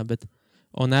kādā, bet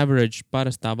on average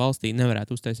parastā valstī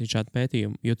nevarētu uztaisīt šādu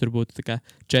pētījumu, jo tur būtu tā kā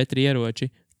 4 ieroči,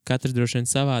 katrs droši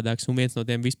vien savādāks, un viens no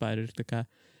tiem vispār ir tā kā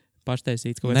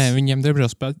paštaisīts. Nē, viņiem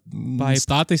diemžēl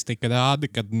statistika rāda,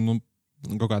 ka,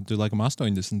 kaut kādi, laikam,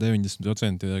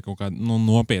 80-90% ir kaut kādi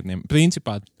nopietniem.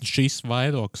 Principā šis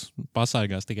vairogs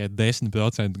pasargās tikai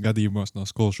 10% gadījumos no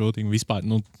school shooting. Vispār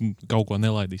kaut ko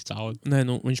nelaidīs cauri. Nē,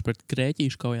 viņš pret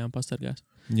krēķīšu kaujām pasargās.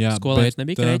 Jā, skolēns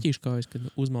nebija krēķīšu kaujas, kad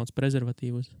uzmauc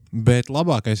prezervatīvus. Bet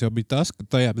labākais jau bija tas, ka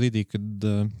tajā brīdī, kad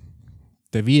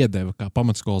tev iedeva kā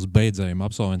pamatskolas beidzējiem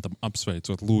absolventam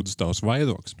apsveicot lūdzu tavs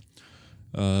vairogs,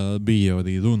 bija jau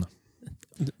arī runa.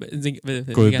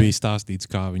 Kur bija stāstīts,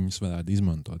 kā viņus varētu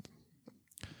izmantot.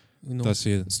 Tas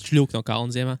ir šļūk no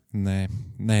kalna ziemā. Nē.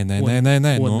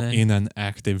 In an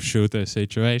active shooter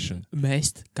situation.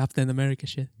 Mest Captain America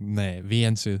shit. Nē,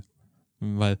 viens ir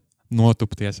vai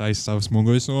notupties aiz savas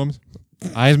mugursomas.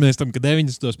 Aizmirstam, ka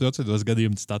 90%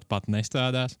 gadījumu tas tāpat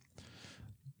nestrādās.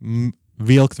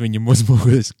 Vilkt viņam uz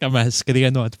muguras, kamēr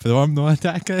skrienot prom no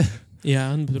tēka.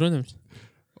 Jā, protams.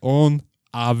 Un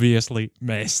obviously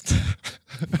mest.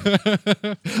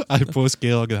 Ar 0,5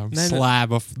 kilogramu.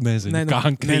 Slab of,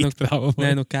 concrete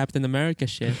problem. Captain America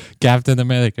shit. Captain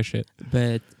America shit.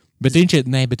 Bet viņš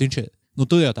ir,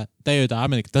 tur jau te jau tā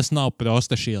Amerika, tas nav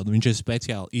prosta shield. Viņš ir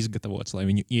speciāli izgatavots, lai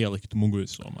viņu ieliktu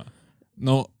mugursomā.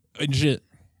 Viņš ir,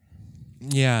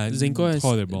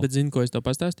 horrible. Bet zinu, ko es tev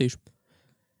pastāstīšu.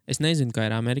 Es nezinu, kā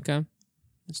ir Amerikā.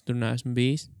 Es tur neesmu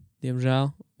bijis, diemžēl.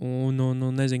 Un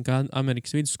nezinu, kā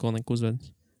Amerikas vidusskolnieku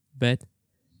uzvedas. Bet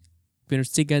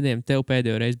pirms cik gadiem tev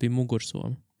pēdējo reizi bija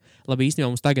mugursoma? Labi, īstenībā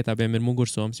mums tagad abiem ir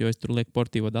mugursomas, jo es tur lieku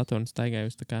portīvo datoru un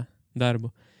staigāju uz tā kā darbu.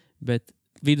 Bet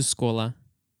vidusskolā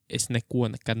es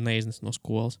neko nekad neiznesu no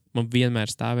skolas. Man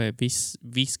vienmēr stāvēja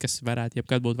viss, kas varētu,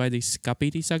 jebkad būtu vajadzīgs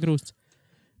kapītī sagrūsts.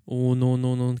 Un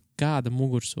kāda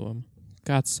mugursoma?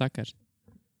 Kāds sakars?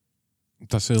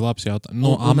 Tas ir labs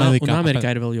jautājums. Amerikā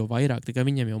ir vēl jau vairāk, tikai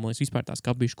viņiem jau, man liekas, vispār tās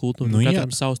kapīšu kultūra.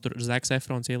 Katram savs tur Zaks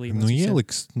Efrons ielīmēs.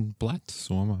 Ieliks pleca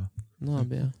somā.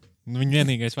 Labi, jā. Viņu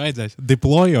vienīgais vajadzēs.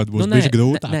 Deployot būs bišķi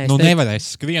grūtāk.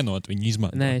 Nevarēs skrienot viņu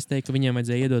izmantot. Nē, es teiktu, ka viņiem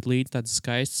vajadzēja iedot līdzi tādas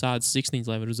skaistas sādas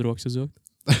siksniņas, lai var uz rokas uzvilkt.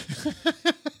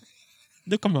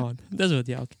 Come on, tas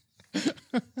būtu jauki.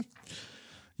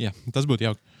 Jā, tas būtu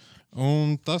jauki.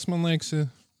 Un tas, man liekas, ir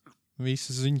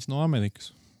visas ziņas no Amerikas.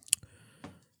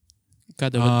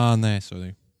 Nē,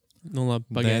 sorry. Labi,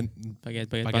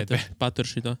 pagaid, patur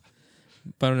šito.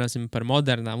 Parunāsim par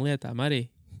modernām lietām arī,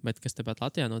 bet kas tepat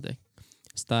Latvijā notiek?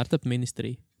 Startup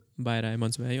ministrija.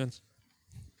 Bairājumans Vējons.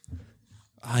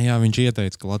 Jā, viņš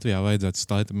ieteica, ka Latvijā vajadzētu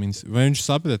startup ministriju. Vai viņš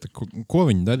saprata, ko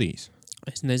viņi darīs?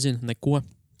 Es nezinu, neko.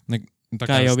 Tā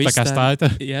kā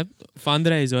startup? Jā,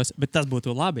 fundraizos, bet tas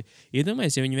būtu labi.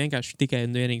 Iedomājies, ja viņi vienkārši tikai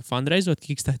un vienīgi fundraizot,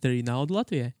 Kickstarter arī naudu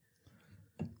Latvijai.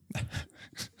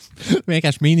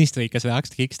 Vienkārši ministrija, kas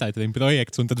raksta Kickstarterim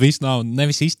projekts, un tad visu nav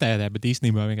nevis iztērē, bet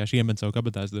īstenībā vienkārši iemet savu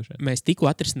kabatās došai. Mēs tikko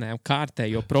atrisinājām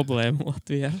kārtējo problēmu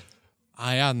Latvijā.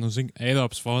 Jā,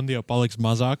 Eiropas fondi jau paliks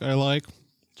mazāk ar laiku.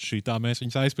 Šitā mēs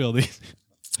viņus aizpildīsim.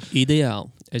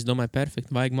 Ideāli. Es domāju,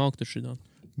 perfekti. Vajag maukt uz šito.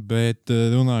 Bet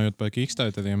runājot par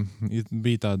Kickstarteriem,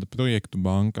 bija tāda projektu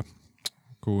banka,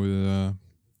 kur...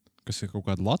 kas ir kaut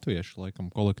kāda latviešu, laikam,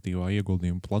 kolektīvā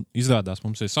ieguldījuma. Izrādās,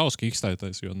 mums ir savs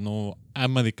Kickstarters, jo,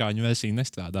 amerikāņu versija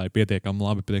nestrādāja pietiekami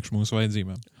labi priekš mūsu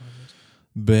vajadzībām.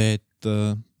 Bet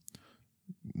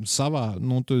savā,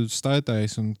 tu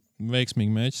startējies un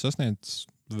veiksmīgi mēģi sasniedz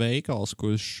veikals,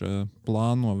 kurš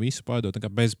plāno visu pārdot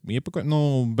bez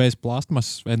iepakojuma, bez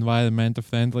plastmasas, environmental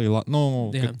friendly,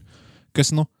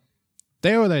 kas,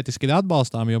 teorētiski ir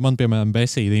atbalstām, jo man, piemēram,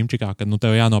 besīja Rimčikā, ka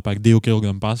tev jānopērk 2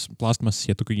 kg plastmasas,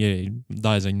 ja tu ieej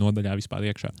dārzeņu nodaļā vispār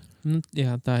iekšā.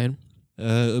 Jā, tā ir.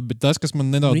 Bet tas, kas man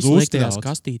nedaudz uztrauc,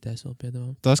 kastītēs vēl piedāvā.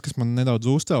 Tas, kas man nedaudz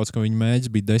uztrauc, ka viņi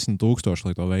mēģis bija 10,000,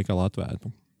 lai to veikalu atvērtu.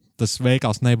 Tas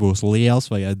veikals nebūs liels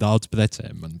vai ar daudz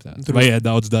precēm, manuprāt. Vai ar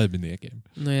daudz darbiniekiem.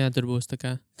 Jā, tur būs tā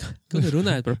kā... Kad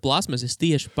runājot par plasmas, es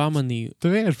tieši pamanīju... Tu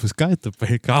vienkārši pus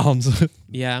kartupēji kalns.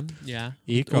 Jā.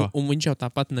 Iko. Un viņš jau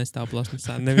tāpat nestāv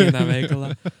plasmasā, nevienā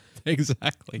veikalā.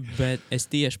 Exactly. Bet es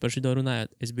tieši par šito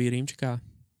runājot. Es biju Rimčikā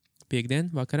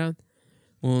piekdien vakarā.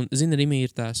 Un, zini, Rimī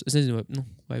ir tās... Es nezinu,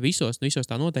 vai visos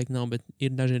tā noteikti nav, bet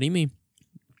ir daži Rimī,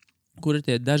 kur ir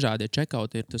tie dažādie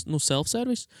checkouti, ir tas,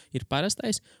 self-service, ir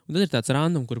parastais, un tad ir tāds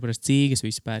random, kur parasti cīgas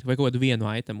visi pērk, vai kaut kādu vienu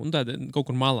itemu, un tad kaut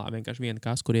kur malā vienkārši viena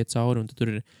kas, kur iet cauri, un tad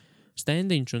tur ir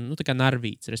standiņš, un, tā kā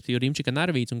narvīts, respektīvi Rimčika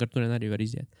narvīts, un gar turien arī var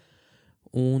iziet.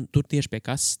 Un tur tieši pie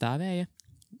kases stāvēja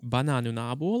banāni un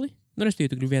āboli,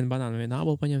 respektīvi, tu gribi vienu banānu un vienu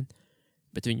ābolu paņemt,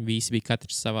 bet viņi visi bija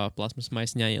katrs savā plasmas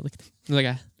maisiņā ielikt. Tā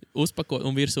kā uzpakot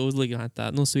un virsū uzlikt tā,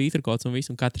 svītrkots un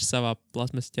visu, un katrs savā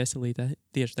plasmas ķeselītē.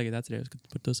 Tieši tagad atcerējos, kad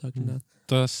par to sāku runāt.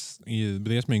 Tas ir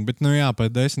briesmīgi, bet, par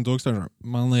 10,000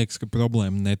 man liekas, ka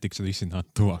problēma netiks risināt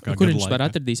tuvākā kur viņš var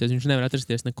atradīsies? Viņš nevar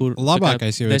atrasties nekur.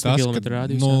 Labākais jau ir tas, ka,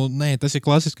 tas ir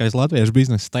klasiskais latviešu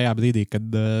bizness tajā brīdī, kad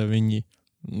viņi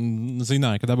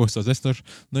zināja, ka dabūs tos 10,000.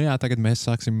 Tagad mēs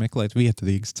sāksim meklēt vietu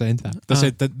Rīgas centrā. Tas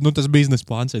ir, tas biznesa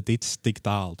plāns ir ticis tik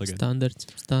tālu. Tagad. Standards.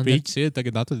 Piķis ir,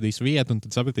 tagad atradīs vietu un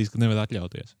tad sapratīs, ka nevar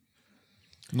atļauties.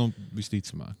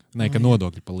 Visticamāk. Ka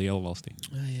nodokļi pa lielu valstī.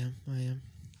 Jā.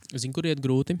 Zini, kur iet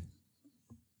grūti?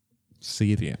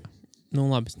 Sīrijā.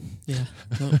 Labi. Jā.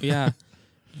 Jā.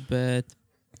 Bet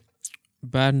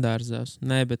bērndārzās.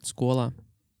 Nē, bet skolā.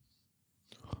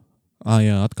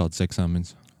 Jā, atkal tas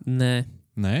eksāmens. Nē,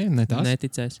 tās?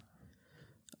 Neticēs.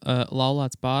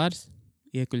 Laulāts pāris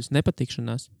iekuļas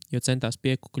nepatikšanās, jo centās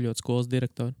piekukuļot skolas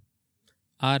direktoru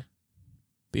ar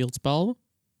pildspalvu,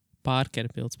 Parkera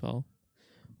pildspalvu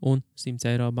un 100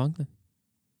 eiro banknotu.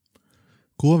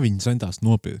 Ko viņi centās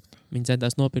nopirkt? Viņi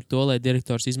centās nopirkt to, lai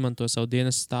direktors izmanto savu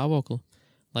dienas stāvokli,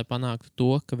 lai panāktu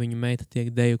to, ka viņu meita tiek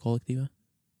deju kolektīvā.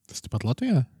 Tas tepat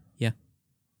Latvijā? Jā.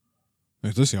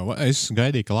 Tas jau, es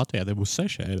gaidīju, ka Latvijā te būs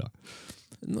 6 eiro.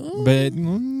 Bet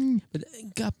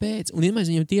kāpēc? Un vienmēr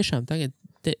viņam tiešām tagad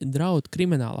draud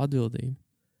krimināla atbildība.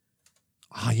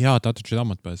 Jā, tā taču ir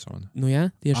amatpersona. Jā,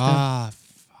 tieši tā.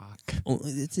 Fuck. Un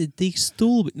tas ir tik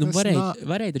stulbi.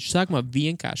 Varēja taču sākumā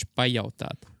vienkārši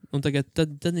pajautāt. Un tagad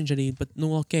tad viņš arī,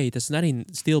 tas arī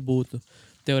stili būtu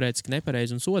teorētiski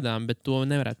nepareizi un sodām, bet to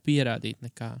nevarētu pierādīt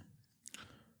nekā.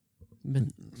 Bet,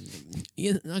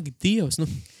 Dievs,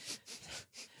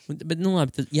 Bet,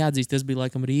 labi, tad jāatzīst, tas bija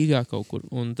laikam Rīgā kaut kur,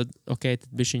 un tad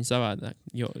bija viņa savādāk,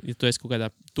 jo, ja tu esi kaut kādā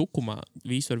tukumā,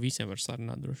 visu ar visiem var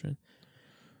sarunāt droši vien.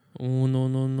 Un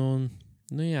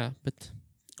jā, bet,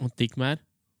 un tikmēr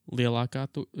lielākā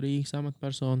Rīgas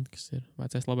amatpersona, kas ir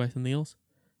vecais labais un Nils,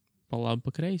 pa labi,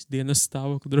 pa kreisi, dienas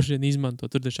stāvokli droši vien izmanto.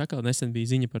 Tur taču atkal nesen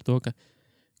bija ziņa par to, ka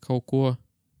kaut ko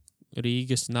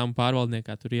Rīgas nama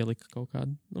pārvaldniekā tur ielika kaut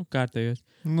kādu, kārtējos.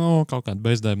 Kaut kādu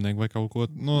bezdarbnieku vai kaut ko.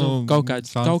 Kaut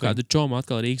kādu čomu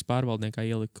atkal Rīgas pārvaldniekā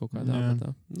ielika kaut kādā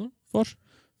amatā. Forši.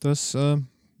 Tas,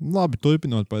 labi,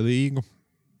 turpinot par Rīgu.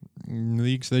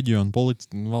 Rīgas reģionu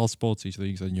valsts policijas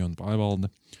Rīgas reģionu pārvalde.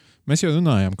 Mēs jau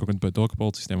runājām kaut kad par to, ka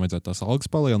policistiem vajadzētu tās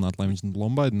algas palielināt, lai viņas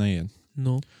Lombardi neiet.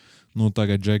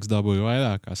 Tagad Džeks dabūja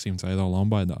vairāk kā 100 eiro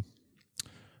Lombardā.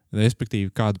 Respektīvi,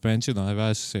 kāda pensionāri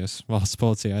vērsusies valsts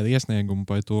policijā ar iesniegumu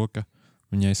par to, ka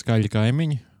viņai skaļi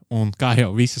kaimiņi, un kā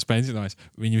jau visas pensionāris,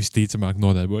 viņi visticamāk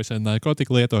nodarbojas ar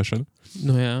narkotiku lietošanu.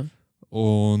 Jā.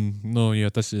 Un, jo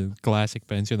tas ir klasika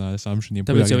pensionāri samšaniem.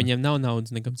 Tāpēc jau viņiem nav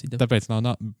naudas nekam citam. Tāpēc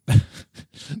nav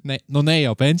ne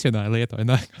jau pensionāri lietoja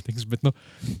narkotikas,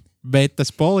 bet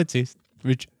tas policists,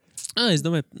 viņš... Es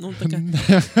domāju, tā kā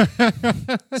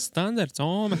standarts,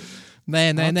 Ome.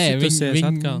 Nē,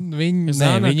 viņi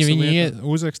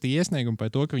uzrakstīja iesniegumu par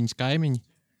to, ka viņas kaimiņi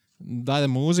dara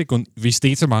mūziku un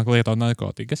visticamāk lieto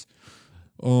narkotikas.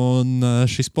 Un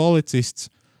šis policists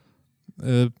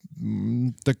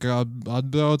tā kā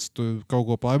atbrauc, tur kaut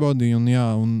ko pārbaudīja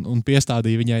un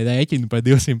piestādīja viņai rēķinu par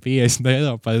 250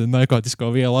 eiro par narkotisko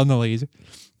vielu analīzi.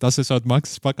 Tas ir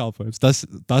maksas pakalpojums.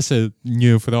 Tas ir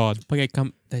new fraud. Pagaid, kam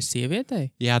tai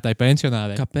sievietei? Jā, tai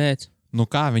pensionārei. Kāpēc?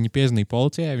 Kā viņi piezīmīja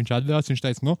policijai, viņš atbrauc, viņš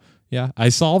teica,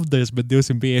 I solved this, bet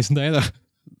 250 eiro.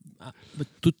 Bet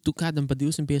tu kādam par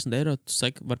 250 eiro, tu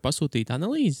saki, var pasūtīt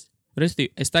analīzi?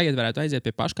 Restīvi, es tagad varētu aiziet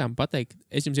pie paškām un pateikt,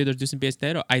 es jums iedošu 250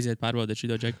 eiro, aiziet pārbaudīt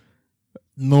šito džeku.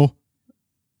 Nu,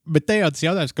 bet te jau tas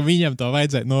jautājums, ka viņam to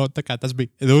vajadzēja, nu, tā kā tas bija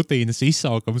rutīnas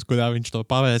izsaukums, kurā viņš to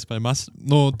pavērst par masu,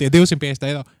 nu, tie 250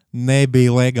 eiro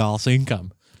nebija legāls income.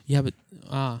 Jā, bet,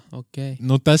 ok.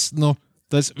 Nu,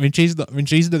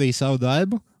 viņš izdarīja savu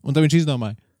darbu, un tad viņš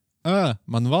izdomāja,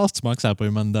 man valsts maksā par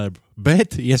manu darbu,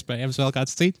 bet iespējams vēl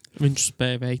kāds cits. Viņš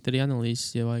spēja veikt arī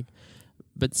analīzes, ja vajag.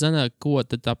 Bet zanāk, ko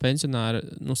tad tā pensionāra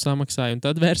samaksāja un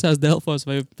tad vērsās Delfos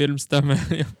vai pirms tam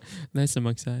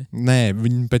nesamaksāja? Nē,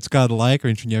 pēc kāda laika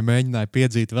viņš viņai mēģināja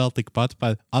piedzīt vēl tikpat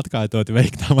par atkārtoti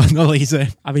veiktām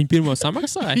analīzēm. Viņi pirmo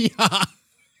samaksāja? Jā.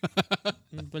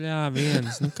 Bļā,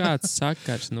 viens, kāds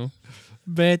sakars,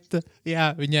 Bet,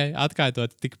 jā, viņai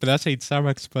atkārtoti tika prasīts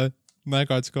samaksas par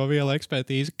narkotisko vielu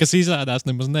ekspertīzi, kas izrādās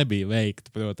nemaz nebija veikta,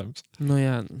 protams.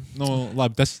 Jā. Nu,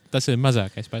 labi, tas ir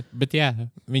mazākais. Bet, jā,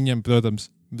 viņam, protams,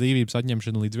 brīvības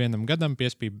atņemšana līdz 1 gadam,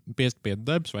 piespiedu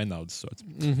darbs vai naudas sots.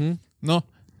 Nu,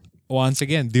 once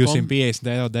again, 250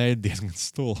 eiro dēļ diezgan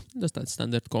stula. Tas tāds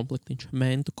standarta komplektiņš,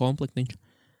 mentu komplektiņš.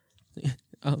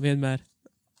 Vienmēr,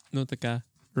 tā kā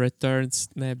returns,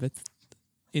 bet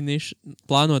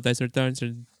plānotais returns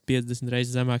ir 50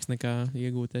 reizes zemāks nekā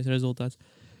iegūtais rezultāts.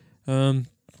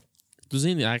 Tu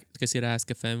zini, kas ir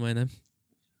AskFM, vai ne?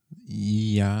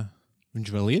 Jā.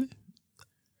 Viņš vēl ir?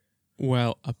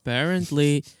 Well,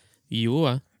 apparently, jo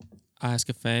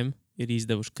AskFM ir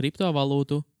izdevuši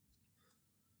kriptovalūtu.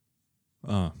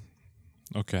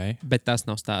 Ok. Bet tas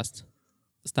nav stāsts.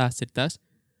 Stāsts ir tas,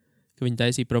 ka viņi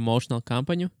taisīja promotional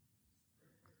kampaņu.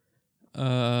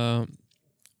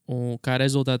 Un kā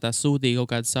rezultātā sūtīja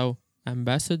kaut kādu savu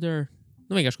ambassador,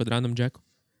 vienkārši kaut random džeku,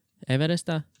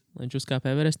 Everestā. Lai viņš uzkāpa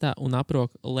Everestā un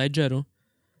aprok ledgeru,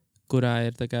 kurā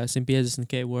ir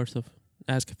 150k worth of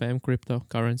AskFM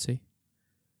cryptocurrency.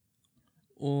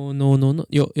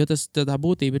 Jo tā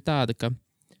būtība ir tāda, ka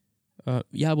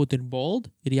jābūt ir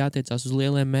bold, ir jātiecās uz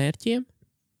lieliem mērķiem,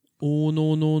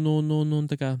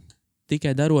 un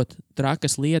tikai darot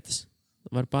trakas lietas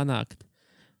var panākt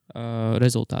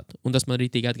rezultātu. Un tas man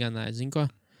rītīgi atgādināja, zinu ko?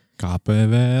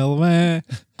 KPVLV.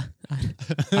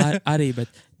 Arī, bet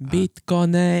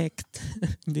BitConnect.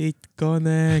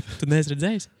 Tu neesi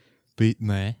redzējis?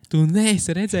 Nē. Tu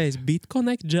neesi redzējis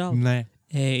BitConnect džalu? Nē.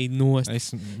 Ej, nost. Es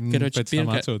pēc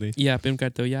tam atsūtīju. Jā,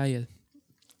 pirmkārt tev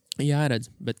jāredz,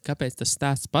 bet kāpēc tas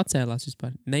stāsts pacēlās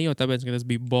vispār? Ne jau tāpēc, ka tas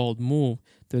bija bold move,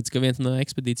 tāpēc, ka viens no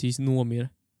ekspedīcijas nomira.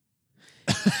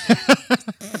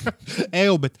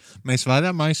 Bet mēs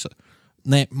varam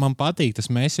Nē, man patīk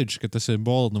tas message, ka tas ir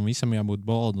bold un visam jābūt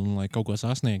bold un, lai kaut ko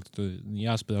sasniegtu, tad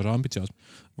jāspēlē ambicios.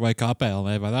 Vai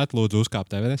KPLV varētu lūdzu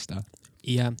uzkāpt Everestā?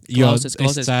 Jā, klausies.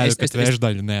 Es ceru, ka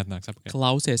trešdaļa neatnāks apkārt.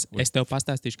 Klausies, es tev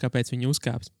pastāstīšu, kāpēc viņi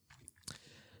uzkāps.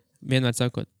 Vienmēr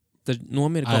sakot, tad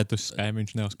nomira Tu skaidri,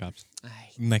 viņš neuzkāps.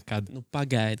 Nekad.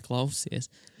 Pagaidi,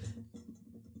 klausies.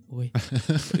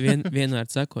 Vienmēr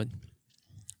sakot,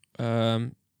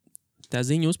 tā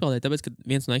ziņa uzpeldēja tāpēc, ka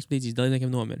viens no ekspedīcijas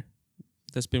dalībniekiem nomira.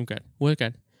 Tas pirmkārt.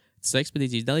 Otrkārt, tas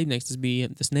ekspedīcijas dalībnieks,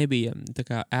 tas nebija tā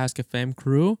kā AskFM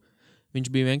crew, viņš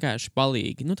bija vienkārši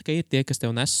palīgi. Tā kā ir tie, kas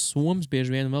tev nes somas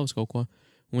bieži vien vēl uz kaut ko,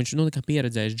 un viņš, tā kā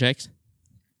pieredzējis džeks.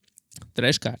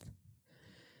 Treškārt,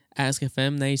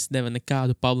 AskFM neizdeva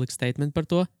nekādu public statement par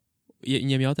to. Ja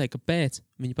viņiem jautāja, kāpēc,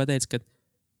 viņi pateica, ka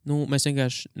mēs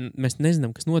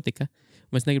nezinām, kas notika.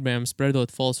 Mēs negribējām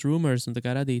spreadot false rumors un tā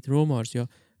kā radīt rumors, jo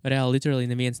reāli, literally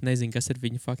neviens nezina, kas ar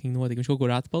viņu fucking notika. Viņš kaut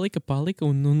kur palika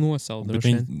un nosalda. Bet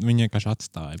viņi vienkārši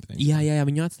atstāja. Jā,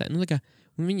 viņu atstāja.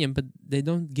 Un viņiem, but they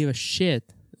don't give a shit.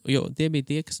 Jo tie bija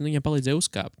tie, kas viņiem palīdzēja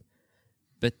uzkāpt.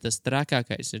 Bet tas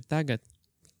trakākais ir tagad,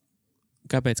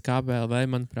 kāpēc KPLV,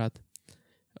 manuprāt,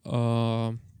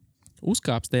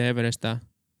 uzkāps tajā Everestā.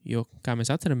 Jo, kā mēs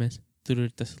atceramies, tur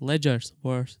ir tas ledgers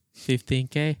worth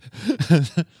 15k.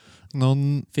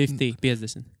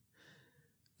 50.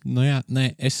 Jā, nē,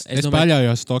 es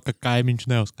paļaujos to, ka kaimiņš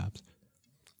neuzkāps.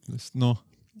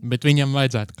 Bet viņam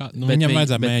vajadzētu,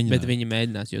 mēģināt. Bet viņi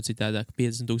mēģinās, jo citādāk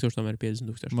 50,000 tomēr ir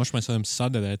 50,000. Mēs varam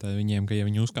sadarēt ar viņiem, ka ja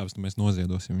viņi uzkāps, tad mēs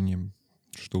noziedosim viņiem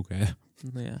štukai.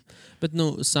 Jā. Bet,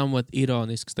 somewhat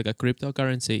ironisks, tā kā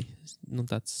cryptocurrency,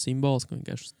 tāds simbols, ka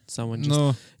vienkārši someone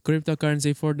just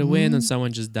cryptocurrency for the win and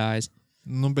someone just dies.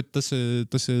 Bet tas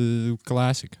ir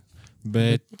klasika.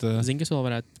 Bet... Zini, kas vēl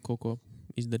varētu kaut ko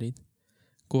izdarīt?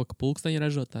 Koka pulksteņa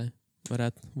ražotāji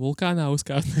varētu vulkānā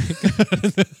uzkāpt.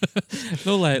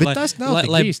 Tas nav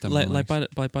tik bīstami.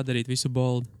 Lai padarītu visu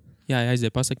bold. Jā,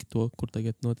 aiziet, pasaki to, kur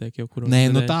tagad notiek jau kur. Nē,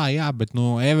 nu tā, jā, bet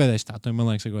Everestā,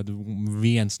 man liekas, ir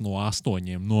 1 no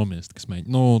 8 nomirst, kas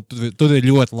mēģina. Tur ir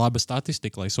ļoti laba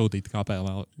statistika, lai sūtītu KPL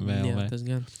vēl. Jā, tas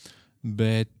gan.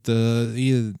 Bet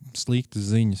ir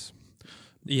sliktas ziņas.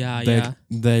 Jā.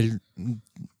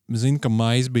 Zinu, ka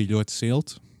maijs bija ļoti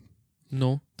silts.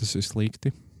 Nu? Tas ir slikti.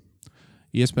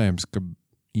 Iespējams, ka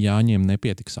Jāņiem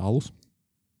nepietika alus.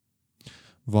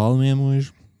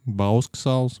 Valmiemuži, Bauskas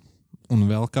alus un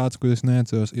vēl kāds, kur es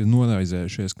neatceros, ir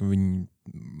noraizējušies, ka viņi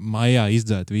maijā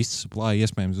izdzēta visas plāja,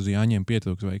 iespējams, uz Jāņiem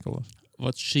pietrūks veikalos.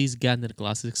 Ot šīs gan ir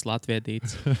klasisks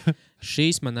latvietīts.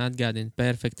 Šīs man atgādina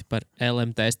perfekti par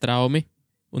LMT straumi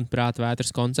un prāta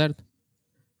vētras koncertu.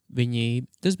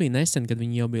 Tas bija nesen, kad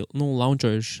viņi jau bija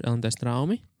launčojuši LMT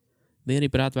straumi. Bija arī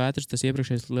prāta vētras, tas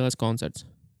iepriekšējais lielais koncerts.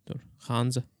 Tur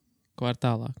Hanza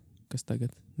kvartālā, kas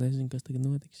tagad, nezinu, kas tagad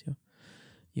notiks,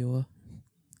 jo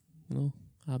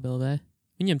ABLV.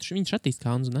 Viņš attīst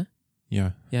Hanzu, ne?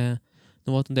 Jā.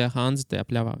 Un tajā Hanza tajā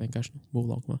pļavā vienkārši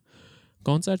būvlaukumā.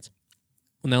 Koncerts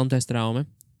un LMT straume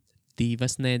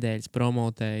 2 nedēļas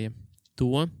promotēja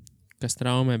to, ka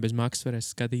straumē bez maksas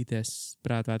varēs skatīties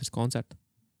prāta vētras koncertu.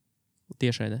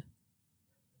 Tiešai, ne?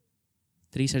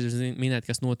 3 reizes minēt,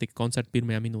 kas notika koncerta 1.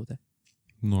 minūtē.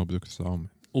 Nobruka straumi.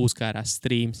 Uzkārās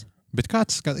streams. Bet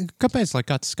kāpēc, lai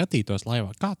kāds skatītos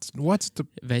laivā?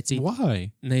 Vecīt, why?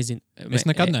 Nezinu. Es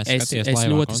nekad neesmu skatījies laivā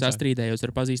Es ļoti koncertu. sastrīdējos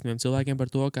ar pazīstamiem cilvēkiem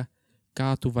par to, ka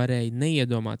kā tu varēji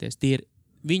neiedomāties.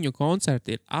 Viņu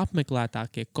koncerti ir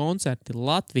apmeklētākie koncerti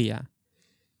Latvijā.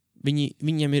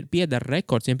 Viņiem pieder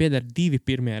rekords, viņiem pieder 2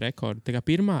 pirmie rekordi. Tā kā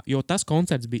pirmā, jo tas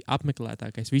koncerts bija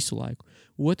apmeklētākais visu laiku.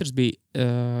 Otrs bija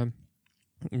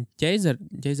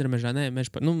Ķeizara mežā,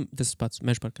 tas pats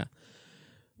Mežparkā.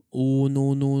 Un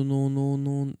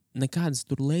nekādas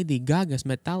tur Lady Gagas,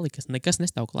 Metallikas, nekas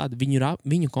nestāv klāt.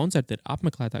 Viņu koncerti ir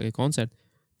apmeklētākie koncerti.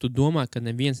 Tu domā, ka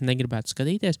neviens negribētu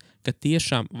skatīties, ka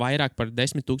tiešām vairāk par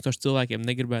 10 000 cilvēkiem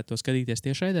negribētu to skatīties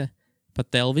tiešraidē? Pa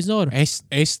televizoru?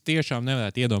 Es tiešām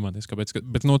nevarētu iedomāties, kāpēc,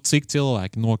 bet cik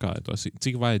cilvēki nokāja tos,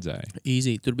 cik vajadzēja?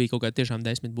 Easy, tur bija kaut kā tiešām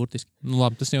 10 burtiski.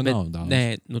 Labi, tas jau nav daudz.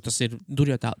 Nē, tas ir, tur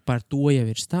jau tā, par to jau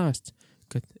ir stāsts,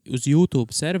 ka uz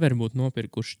YouTube serveri būtu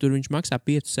nopirkuši, tur viņš maksā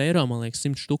 5 eiro, man liekas,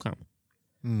 100 štukām.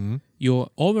 Jo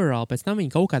overall pēc tam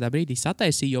viņi kaut kādā brīdī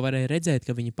sataisīja, jo varēja redzēt,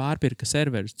 ka viņi pārpirka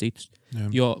serverus citus. Jā.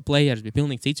 Jo players bija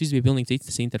pilnīgi cits, viss bija pilnīgi cits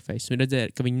tas interfejs. Viņi redzēja,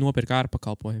 ka viņi nopirka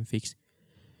ārpakalpojumu fiksi.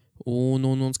 Un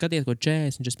skatiet, ko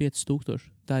 45 000.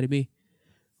 Tā arī bija.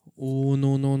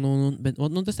 Bet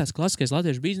tas tāds klasiskais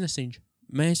latviešu biznesiņš.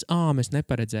 Mēs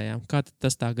neparedzējām, kā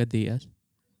tas tā gadījās.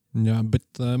 Jā, bet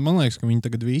man liekas, ka viņi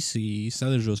tagad visi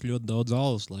sadažos ļoti daudz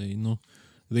alus, lai,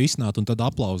 risinātu un tad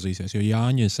aplauzīsies, jo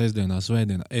Jāņi ir sestdienā,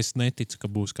 svētdienā. Es neticu, ka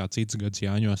būs kā cits gads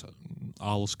Jāņos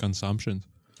alus consumption.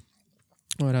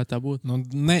 Varētu tā būt.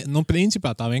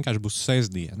 Principā tā vienkārši būs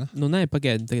sestdiena.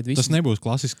 Pagaidi, tagad visi. Tas nebūs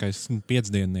klasiskais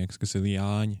 5-diennieks, kas ir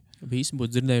Jāņi. Visi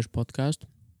būtu dzirdējuši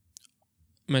podcastu.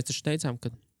 Mēs taču teicām,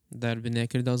 ka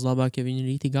darbinieki ir daudz labāk, ja viņi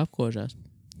rītīgi apkožās.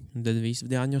 Un tad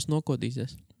visi Jāņos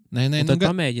nokodīsies. Tad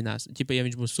pamēģinās. Ja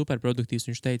viņš būs superproduktīvs,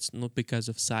 viņš teica,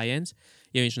 because of science.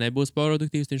 Ja viņš nebūs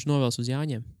produktīvs, viņš novels uz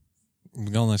Jāņiem.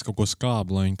 Galvenais kaut ko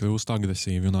skābu, lai viņi kļūst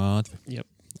agresīvi un ātri. Yep.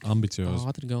 Ambiciozi.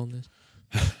 Ātri galvenais.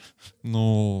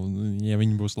 Ja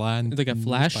viņi būs lēni. Tā kā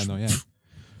flash.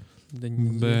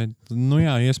 Bet,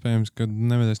 iespējams, ka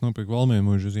nevarēs nopirkt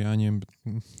Valmiemužu uz Jāņiem,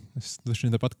 bet es taču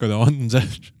tāpat koronu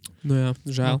dzeršu.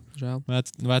 Žēl.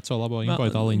 Veco labo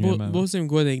importu aliņu.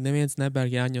 Būsim godīgi, neviens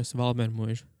nepērk Jāņos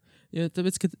Valmiemužu. Jo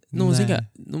tāpēc, ka,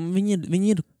 viņi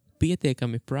ir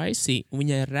pietiekami pricey, un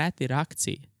viņai reti ir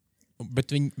akcija.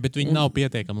 Bet viņi nav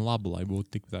pietiekami labi, lai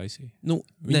būtu tik pricey.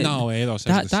 Viņi nav eiro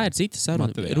 60. Tā ir cita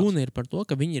saruna. Runa ir par to,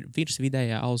 ka viņi ir virs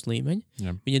vidējā alus līmeņa.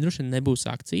 Jā. Viņai droši vien nebūs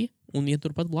akcija, un ja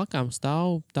turpat blakām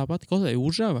stāv tāpat kaut kāda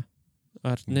Užava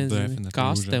ar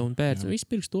kaste un pēc, viss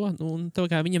pirks to, un tā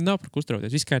kā viņiem nav par ko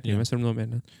uztraukties. Viss kārtībā, mēs varam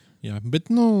nomierināt. Jā, bet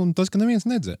tas, ka neviens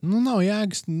nedzer. Nav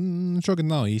jēgas, šogad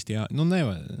nav īsti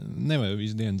nevar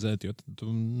visu dienu dzert, jo tad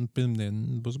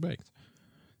pirmdien būs beigts.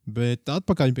 Bet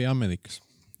atpakaļ pie Amerikas.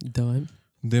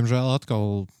 Diemžēl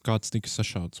atkal kāds tika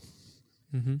sašauts.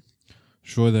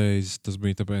 Šoreiz tas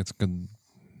bija tāpēc, ka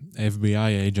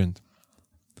FBI agent.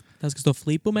 Tas, kas to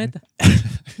flipu meta?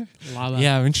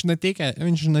 Jā, viņš ne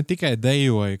tikai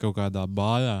dejoja kaut kādā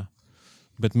bārā,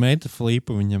 bet meta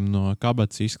flipu viņam no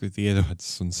kabatas izkrita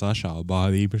ierocis un sašāva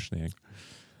bāra īpašnieku.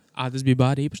 Tas bija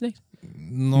bāra īpašnieks?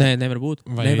 Nē, nevar būt.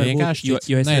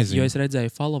 Jo es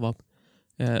redzēju follow-up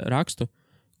rakstu,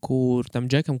 kur tam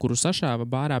džekam, kuru sašāva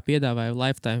bārā, piedāvāja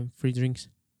lifetime free drinks.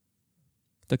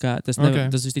 Tā kā tas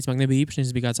visticamāk nebija īpašnieks,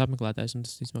 tas bija kāds apmeklētājs, un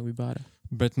tas visticamāk bija bārā.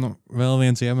 Bet, vēl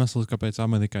viens iemesls, kāpēc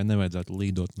Amerikai nevajadzētu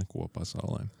lidot neko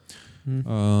pasaulē.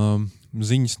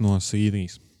 Ziņas no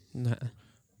Sīrijas. Nē.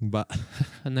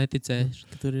 Neticēšu,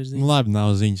 ka tur ir ziņas. Labi,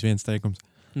 nav ziņas, viens teikums.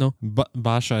 Nu?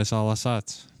 Bašais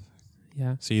al-Asāds.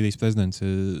 Jā. Sīrijas prezidents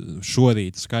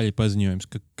šorīt skaļi paziņojums,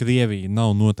 ka Krievija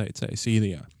nav noteicēja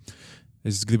Sīrijā.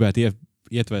 Es gribētu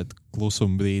ietvērt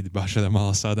klusumu brīdi Bašaram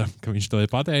al-Asādam, ka viņš to ir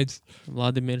pateicis.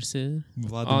 Vladimirs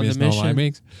nav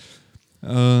laimīgs.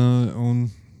 Un,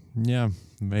 jā,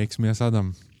 veiksmies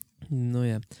Adam. Nu,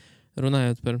 jā.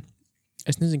 Runājot par...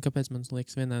 Es nezinu, kāpēc man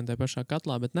liekas vienā un tā pašā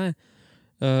katlā, bet nē.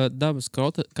 Dabas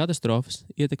katastrofas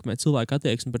ietekmē cilvēku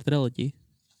attieksmi pret reliģiju.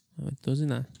 Vai tu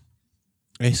zināji?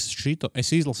 Es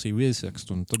izlasīju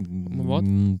viesrakstu un tad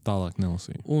tālāk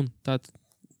nelasīju. Un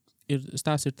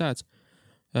stāsts ir tāds.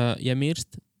 Ja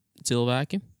mirst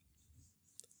cilvēki,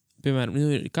 piemēram,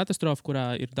 ir katastrofa, kurā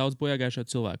ir daudz bojāgājušo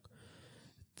cilvēku,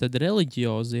 tad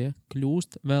reliģiozie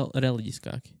kļūst vēl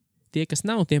reliģiskāki. Tie, kas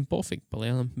nav, tiem pofīgi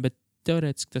palielam, bet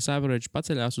teorētiski tas average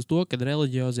paceļās uz to, kad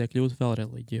reliģiozie kļūst vēl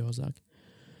reliģiozāki.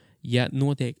 Ja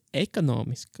notiek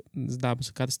ekonomiska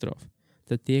dabas katastrofa,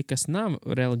 tad tie, kas nav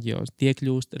reliģiozi, tie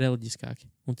kļūst reliģiskāki.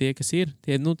 Un tie, kas ir,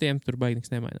 tiem tur baigi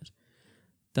nekas nemainās.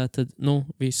 Tātad,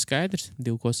 viss skaidrs,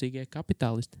 divkosīgie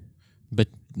kapitālisti.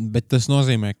 Bet tas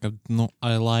nozīmē, ka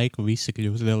ar laiku visi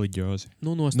kļūst reliģiozi.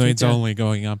 It's only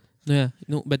going up. Jā,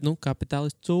 bet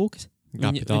kapitālisti cūkas.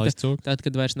 Kapitālisti cūkas. Tad,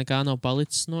 kad vairs nekā nav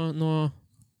palicis no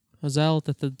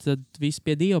zelta, tad viss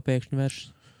pie Dieva pēkšņi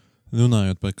vēršas.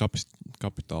 Runājot par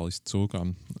kapitālistu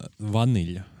cūkām,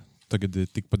 vaniļa tagad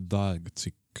ir tikpat dārga,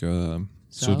 cik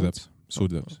sudrabs.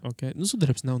 Okay.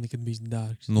 Sudrabs nav nekad bijis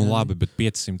dārgs. Labi, bet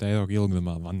 500 eiro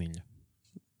kilogramā vaniļa.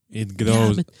 It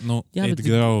grows.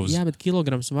 Jā, bet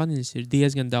kilograms vaniļas ir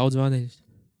diezgan daudz vaniļas.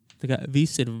 Tā kā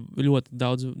viss ir ļoti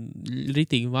daudz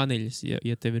ritīgi vaniļas,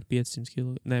 ja tev ir 500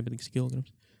 kilograms. Nē, bet kas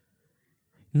kilograms?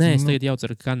 Nē, es tagad jaucu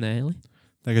ar kanēli.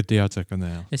 Tagad jauc ar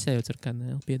kanēli. Es jaucu ar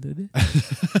kanēli, piedodiet.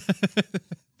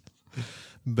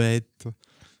 Bet...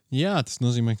 Jā, tas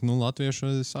nozīmē, ka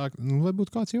latvieši sāk, varbūt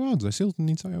kāds jau audzē,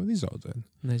 siltumnīcā jau izaudzē.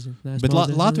 Nezinu. Bet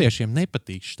latviešiem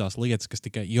nepatīk šīs lietas, kas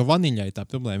tikai, jo vaniļai tā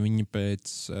problēma, viņi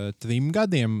pēc 3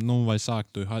 gadiem, vai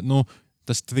sāktu,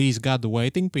 tas 3 gadu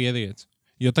waiting periods.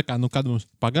 Jo tā kā, kad mums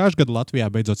pagājušajā gadā Latvijā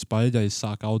beidzot spaiļģeļus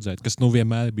sāk audzēt, kas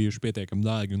vienmēr ir bijuši pietiekami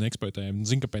dārgi un eksportējami.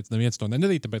 Zinu, kāpēc neviens to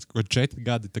nedarīja, tāpēc, ka 4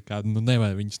 gadi tā kā,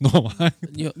 nevar viņus novākt.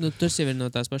 Jo, tas jau ir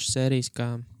no tās pašas sērijas,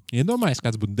 kā... Iedomājies,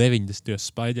 kāds būtu 90.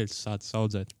 spaiļģeļus sācis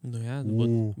audzēt. Jā,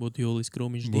 būtu Jūlijas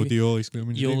Krūmiņš 2. Būtu Jūlijas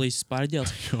Krūmiņš 2. Jūlijas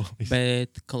spaiļģeļs.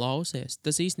 Bet klausies,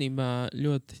 tas īstenībā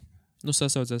ļoti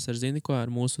sasaucās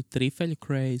ar mūsu trifeļu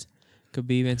craze, ka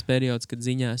bija viens periods, kad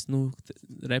ziņās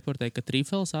reportēja, ka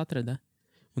trifels atrada.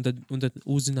 Un tad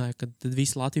uzzināja, ka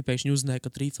visi Latvija pēkšņi uzzināja,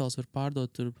 ka trifels var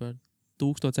pārdot tur par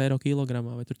 1000 eiro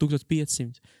kilogramā vai tur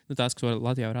 1500. Tās, kas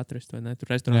Latvijā var atrast, vai ne? Tur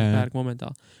restorāni pērk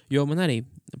momentāli. Jo man arī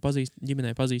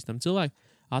ģimenē pazīstam cilvēki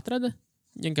atrada,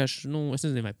 vienkārši, es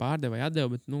nezinu, vai pārdeva vai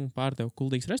atdeva, bet, pārdeva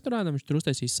kuldīgs restorānam, viņš tur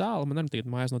uztaisīja sāli, man arī tagad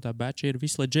mājās no tā batcha ir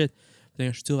viss legit. Tad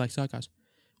vienkārši cilvēki sākās.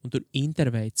 Un tur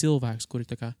intervēja cilvēks, kuri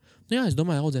tā kā, es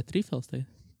domāju, audzēt trifels tagad.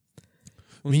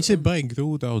 Viņas ir baigi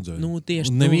grūti audzēt.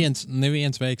 Tieši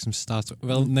neviens veiksmes stāsts.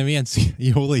 Vēl neviens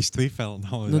Jūlijas trifela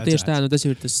nav. Tieši tā, tas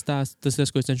ir tas stāsts, tas,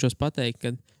 ko es cenšos pateikt,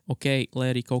 ka,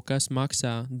 lai arī kaut kas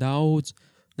maksā daudz,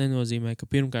 nenozīmē, ka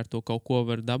pirmkārt to kaut ko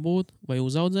var dabūt vai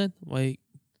uzaudzēt, vai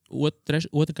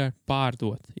otrkārt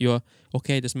pārdot. Jo,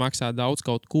 tas maksā daudz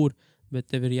kaut kur, bet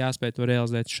tev ir jāspēj to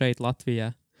realizēt šeit Latvijā.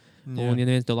 Un, ja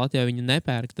neviens to Latvijā viņu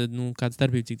nepērk, tad, kāda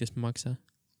starpība, cik tas maksā?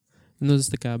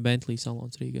 Tas tā kā Bentley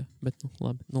salons Rīgā. Bet,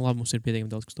 labi, mums ir pietiekami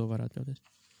daudz, kas to var atļauties.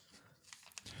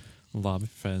 Labi,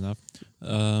 fair enough.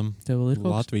 Tev vēl ir kaut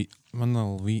kas? Latvija, man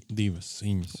nav 2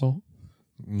 ziņas.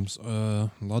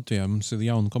 Latvijā mums ir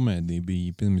jauna komēdija,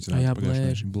 bija pirmizrādes. Jā,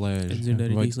 Blēži. Es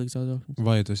dzirdēju arī slikts atsauksmes.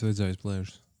 Vai tu esi redzējis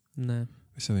Blēžus? Nē.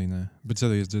 Es arī nē. Bet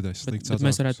arī es dzirdēju slikts atsauksmes. Bet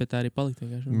mēs varētu pie tā arī palikt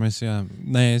vienkārši. Mēs, jā.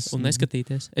 Nē, un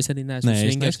neskatīties. Es arī neesmu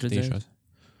svingers redzējis.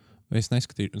 Es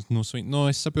neskatīju.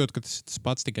 Es saprotu, ka tas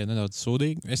pats tikai nedaudz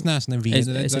sūdīgi. Es neesmu nevienu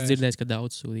redzējis. Es esmu dzirdējis, ka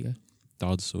daudz sūdīgāk.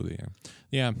 Daudz sūdīgāk.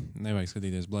 Jā, nevajag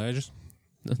skatīties Blēžus.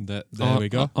 There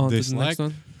we go. Dislike.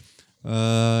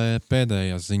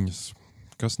 Pēdējās ziņas.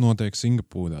 Kas notiek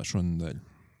Singapūrā šonadēļ?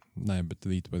 Nē, bet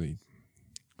rīt parīt.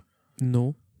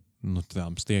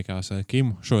 Trumps tiekās ar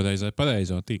Kimu. Šoreiz ar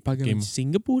pareizo tīk. Pagaidām,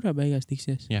 Singapūrā beigās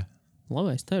tiksies? Jā.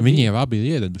 Labais, viņi jau abi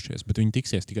ir ieradušies, bet viņi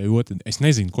tiksies tikai otru. Es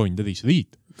nezinu, ko viņi darīs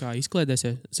rīt. Kā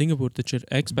izklaidēsies? Singapūra taču ir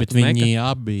eksperti. Bet viņi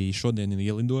abi šodien ir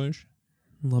ielidojuši.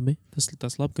 Labi,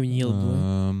 tas labi, ka viņi ielidoja.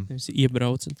 Viņi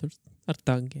iebrauca tur ar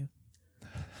tankiem.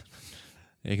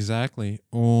 Exactly.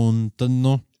 Un tad,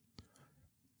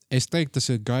 es teiktu,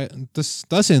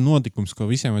 tas ir notikums, ko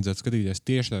visiem vajadzētu skatīties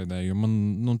tiešraidē, jo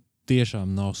man,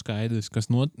 tiešām nav skaidrs, kas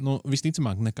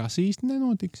visticamāk nekas īsti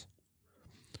nenotiks.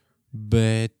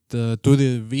 Bet tur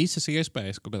ir visas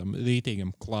iespējas kaut kādam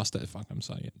rītīgam klasterfakam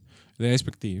sajiet.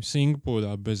 Respektīvi,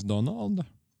 Singapūrā bez Donalda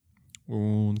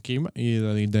un Kima ir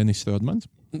arī Denis Rodmans.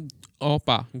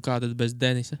 Opā, un kā tad bez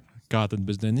Denisa? Kā tad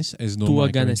bez Denisa? Es To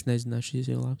domāju, gan es nezināju šīs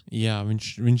ielāps. Jā,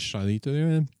 viņš arī tur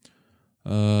ir.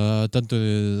 Tad tur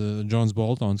ir Džons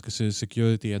Boltons, kas ir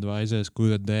security advisors,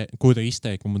 kura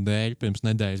izteikumu dēļ pirms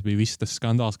nedēļas bija viss tas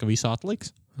skandāls, ka viss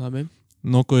atliks. Labi.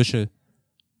 Kurš ir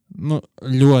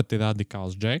ļoti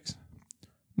radikāls džeks.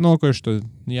 Kurš tur,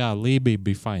 Lībija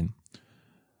bija fine.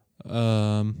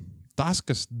 Tas,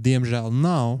 kas diemžēl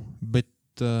nav, bet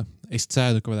es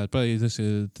ceru, ka varētu pareizi, tas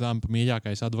ir Trumpa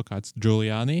mīļākais advokāts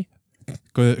Giuliani,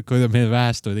 kuram ir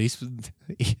vēsturi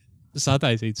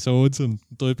sataisīt sūdz un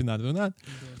turpināt runāt.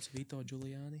 Dons Vito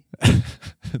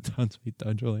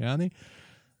Giuliani.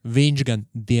 Viņš gan,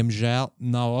 diemžēl,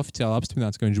 nav oficiāli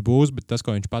apstiprināts, ka viņš būs, bet tas, ko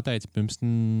viņš pateica pirms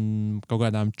kaut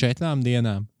kādām 4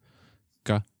 dienām,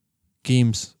 ka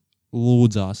Kims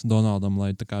lūdzās Donaldam,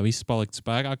 lai tā kā viss paliktu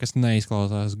spēkā, kas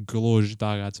neizklausās gluži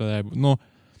tā, kāds varēja būt.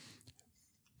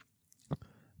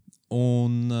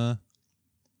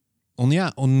 Un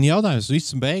jautājums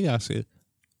viss beigās ir,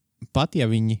 pat ja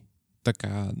viņi tā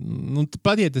kā,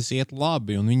 pat ja tas iet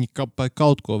labi un viņi par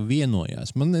kaut ko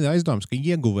vienojās, man ir aizdoms, ka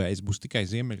ieguvējs būs tikai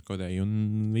Ziemeļkoreja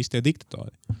un visi tie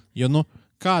diktatori. Jo,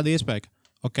 kāda iespēja,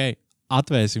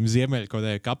 atvērsim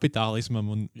Ziemeļkoreju kapitālismam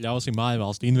un ļausim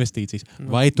ārvalstu investīcijas.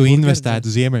 Vai tu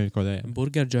investētu Ziemeļkorejā?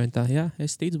 Burger jointā, jā,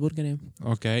 es ticu burgeriem.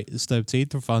 Starp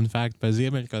citu, fun fact par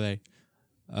Ziemeļkoreju.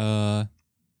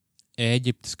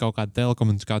 Ēģiptes kaut kāda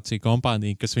telekomunikācija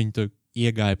kompānija, kas viņu tur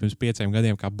iegāja pirms 5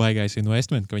 gadiem kā baigais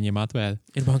investment, ka viņiem atvēra.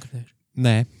 Ir bankrotējuši?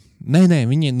 Nē,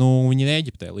 viņi ir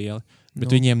Ēģiptē lieli,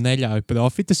 bet viņiem neļauj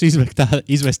profitus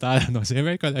izvest ārā no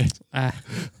Ziemeļkorejas.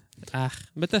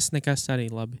 Bet tas nekas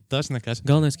arī labi. Tas nekas.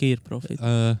 Galvenais, ka ir profits.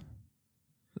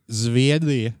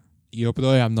 Zviedrija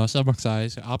joprojām nav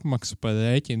samaksājusi apmaksu par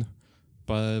rēķinu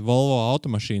par Volvo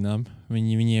automašīnām.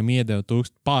 Viņiem iedeva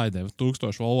pārdeva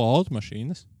 1000 Volvo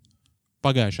automašīnas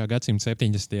pagājušā gadsimta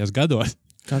 70. gados.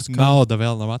 Nauda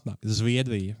vēl nav atnākusi.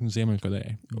 Zviedrija,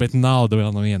 Ziemeļkorejai. Bet nauda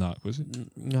vēl nav ienākusi.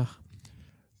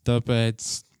 Tāpēc,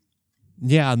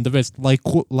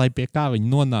 lai pie kā viņi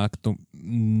nonāktu,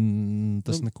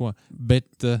 tas neko.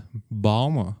 Bet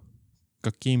baumo,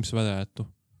 ka Kims varētu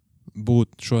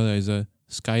būt šoreiz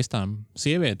skaistām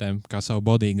sievietēm, kā savu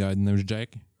bodyguardu, nevis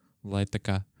džeki. Lai tā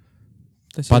kā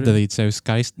padarītu sevi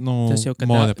skaistu, tas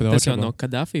jau no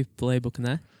Kadafi playbook,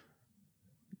 ne?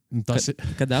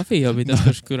 Kadafi jau bija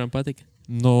tas, kuram patika.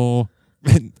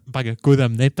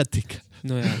 Kuram nepatika.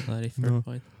 Jā, arī fair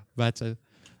point. Vecais.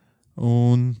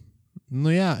 Un,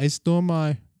 es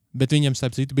domāju, bet viņam,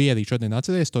 starp citu, bija arī šodien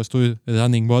atceries tos tur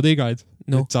running bodyguards.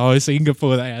 Cauri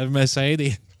Singapūrai ar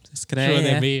Mercedes.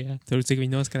 Skrēja, bija. Tur cik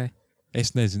viņi noskrēja?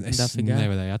 Es nezinu,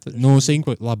 nevarēju atvērt.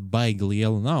 Singapūra labi baigi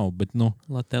liela nav, bet,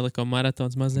 La Telekom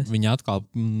maratons mazliet. Viņi atkal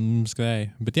skrēja.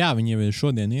 Bet viņi jau ir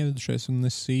šodien ieradušies, un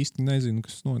es īsti nezinu,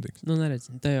 kas notiks. Neredz,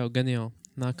 te jau gan jau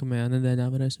nākamajā nedēļā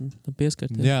varēsim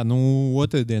pieskarties. Jā,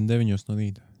 otrdien 9 no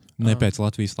rīta. Ne pēc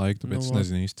Latvijas laika, tāpēc es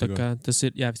nezinu īsti. Tā kā tas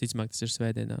ir, visticamāk, tas ir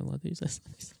svētdienā Latvijas.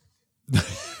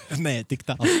 Nē, tik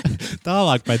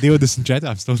tālāk par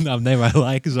 24 stundām nevar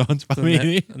laika zonas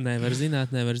pamīnīt. Nevar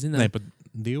zināt. Ne, pat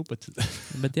 12.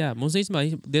 Bet mums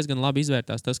īstenībā diezgan labi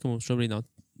izvērtās tas, ka mums šobrīd nav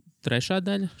 3.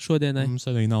 daļa šodienai. Mums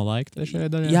arī nav laika 3.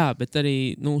 daļā. Jā, bet arī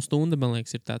stunda, man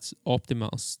liekas, ir tāds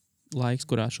optimāls laiks,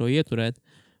 kurā šo ieturēt.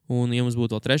 Un, ja mums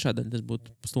būtu vēl 3. daļa, tas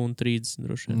būtu 1:30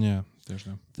 droši vien. Jā, tieši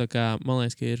tā. Tā kā man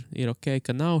liekas, ka ir ok,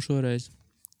 ka nav šoreiz.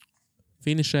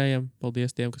 Finišējam.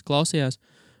 Paldies tiem, kas klausījās.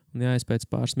 Un es pēc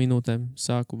pāris minūtēm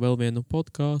sāku vēl vienu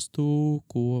podcastu,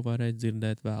 ko varēja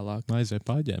dzirdēt vēlāk. Aiziet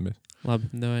pārģēmies. Labi,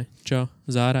 davai. Čau.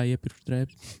 Zārā iepirkšu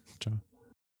drēbes. Čau.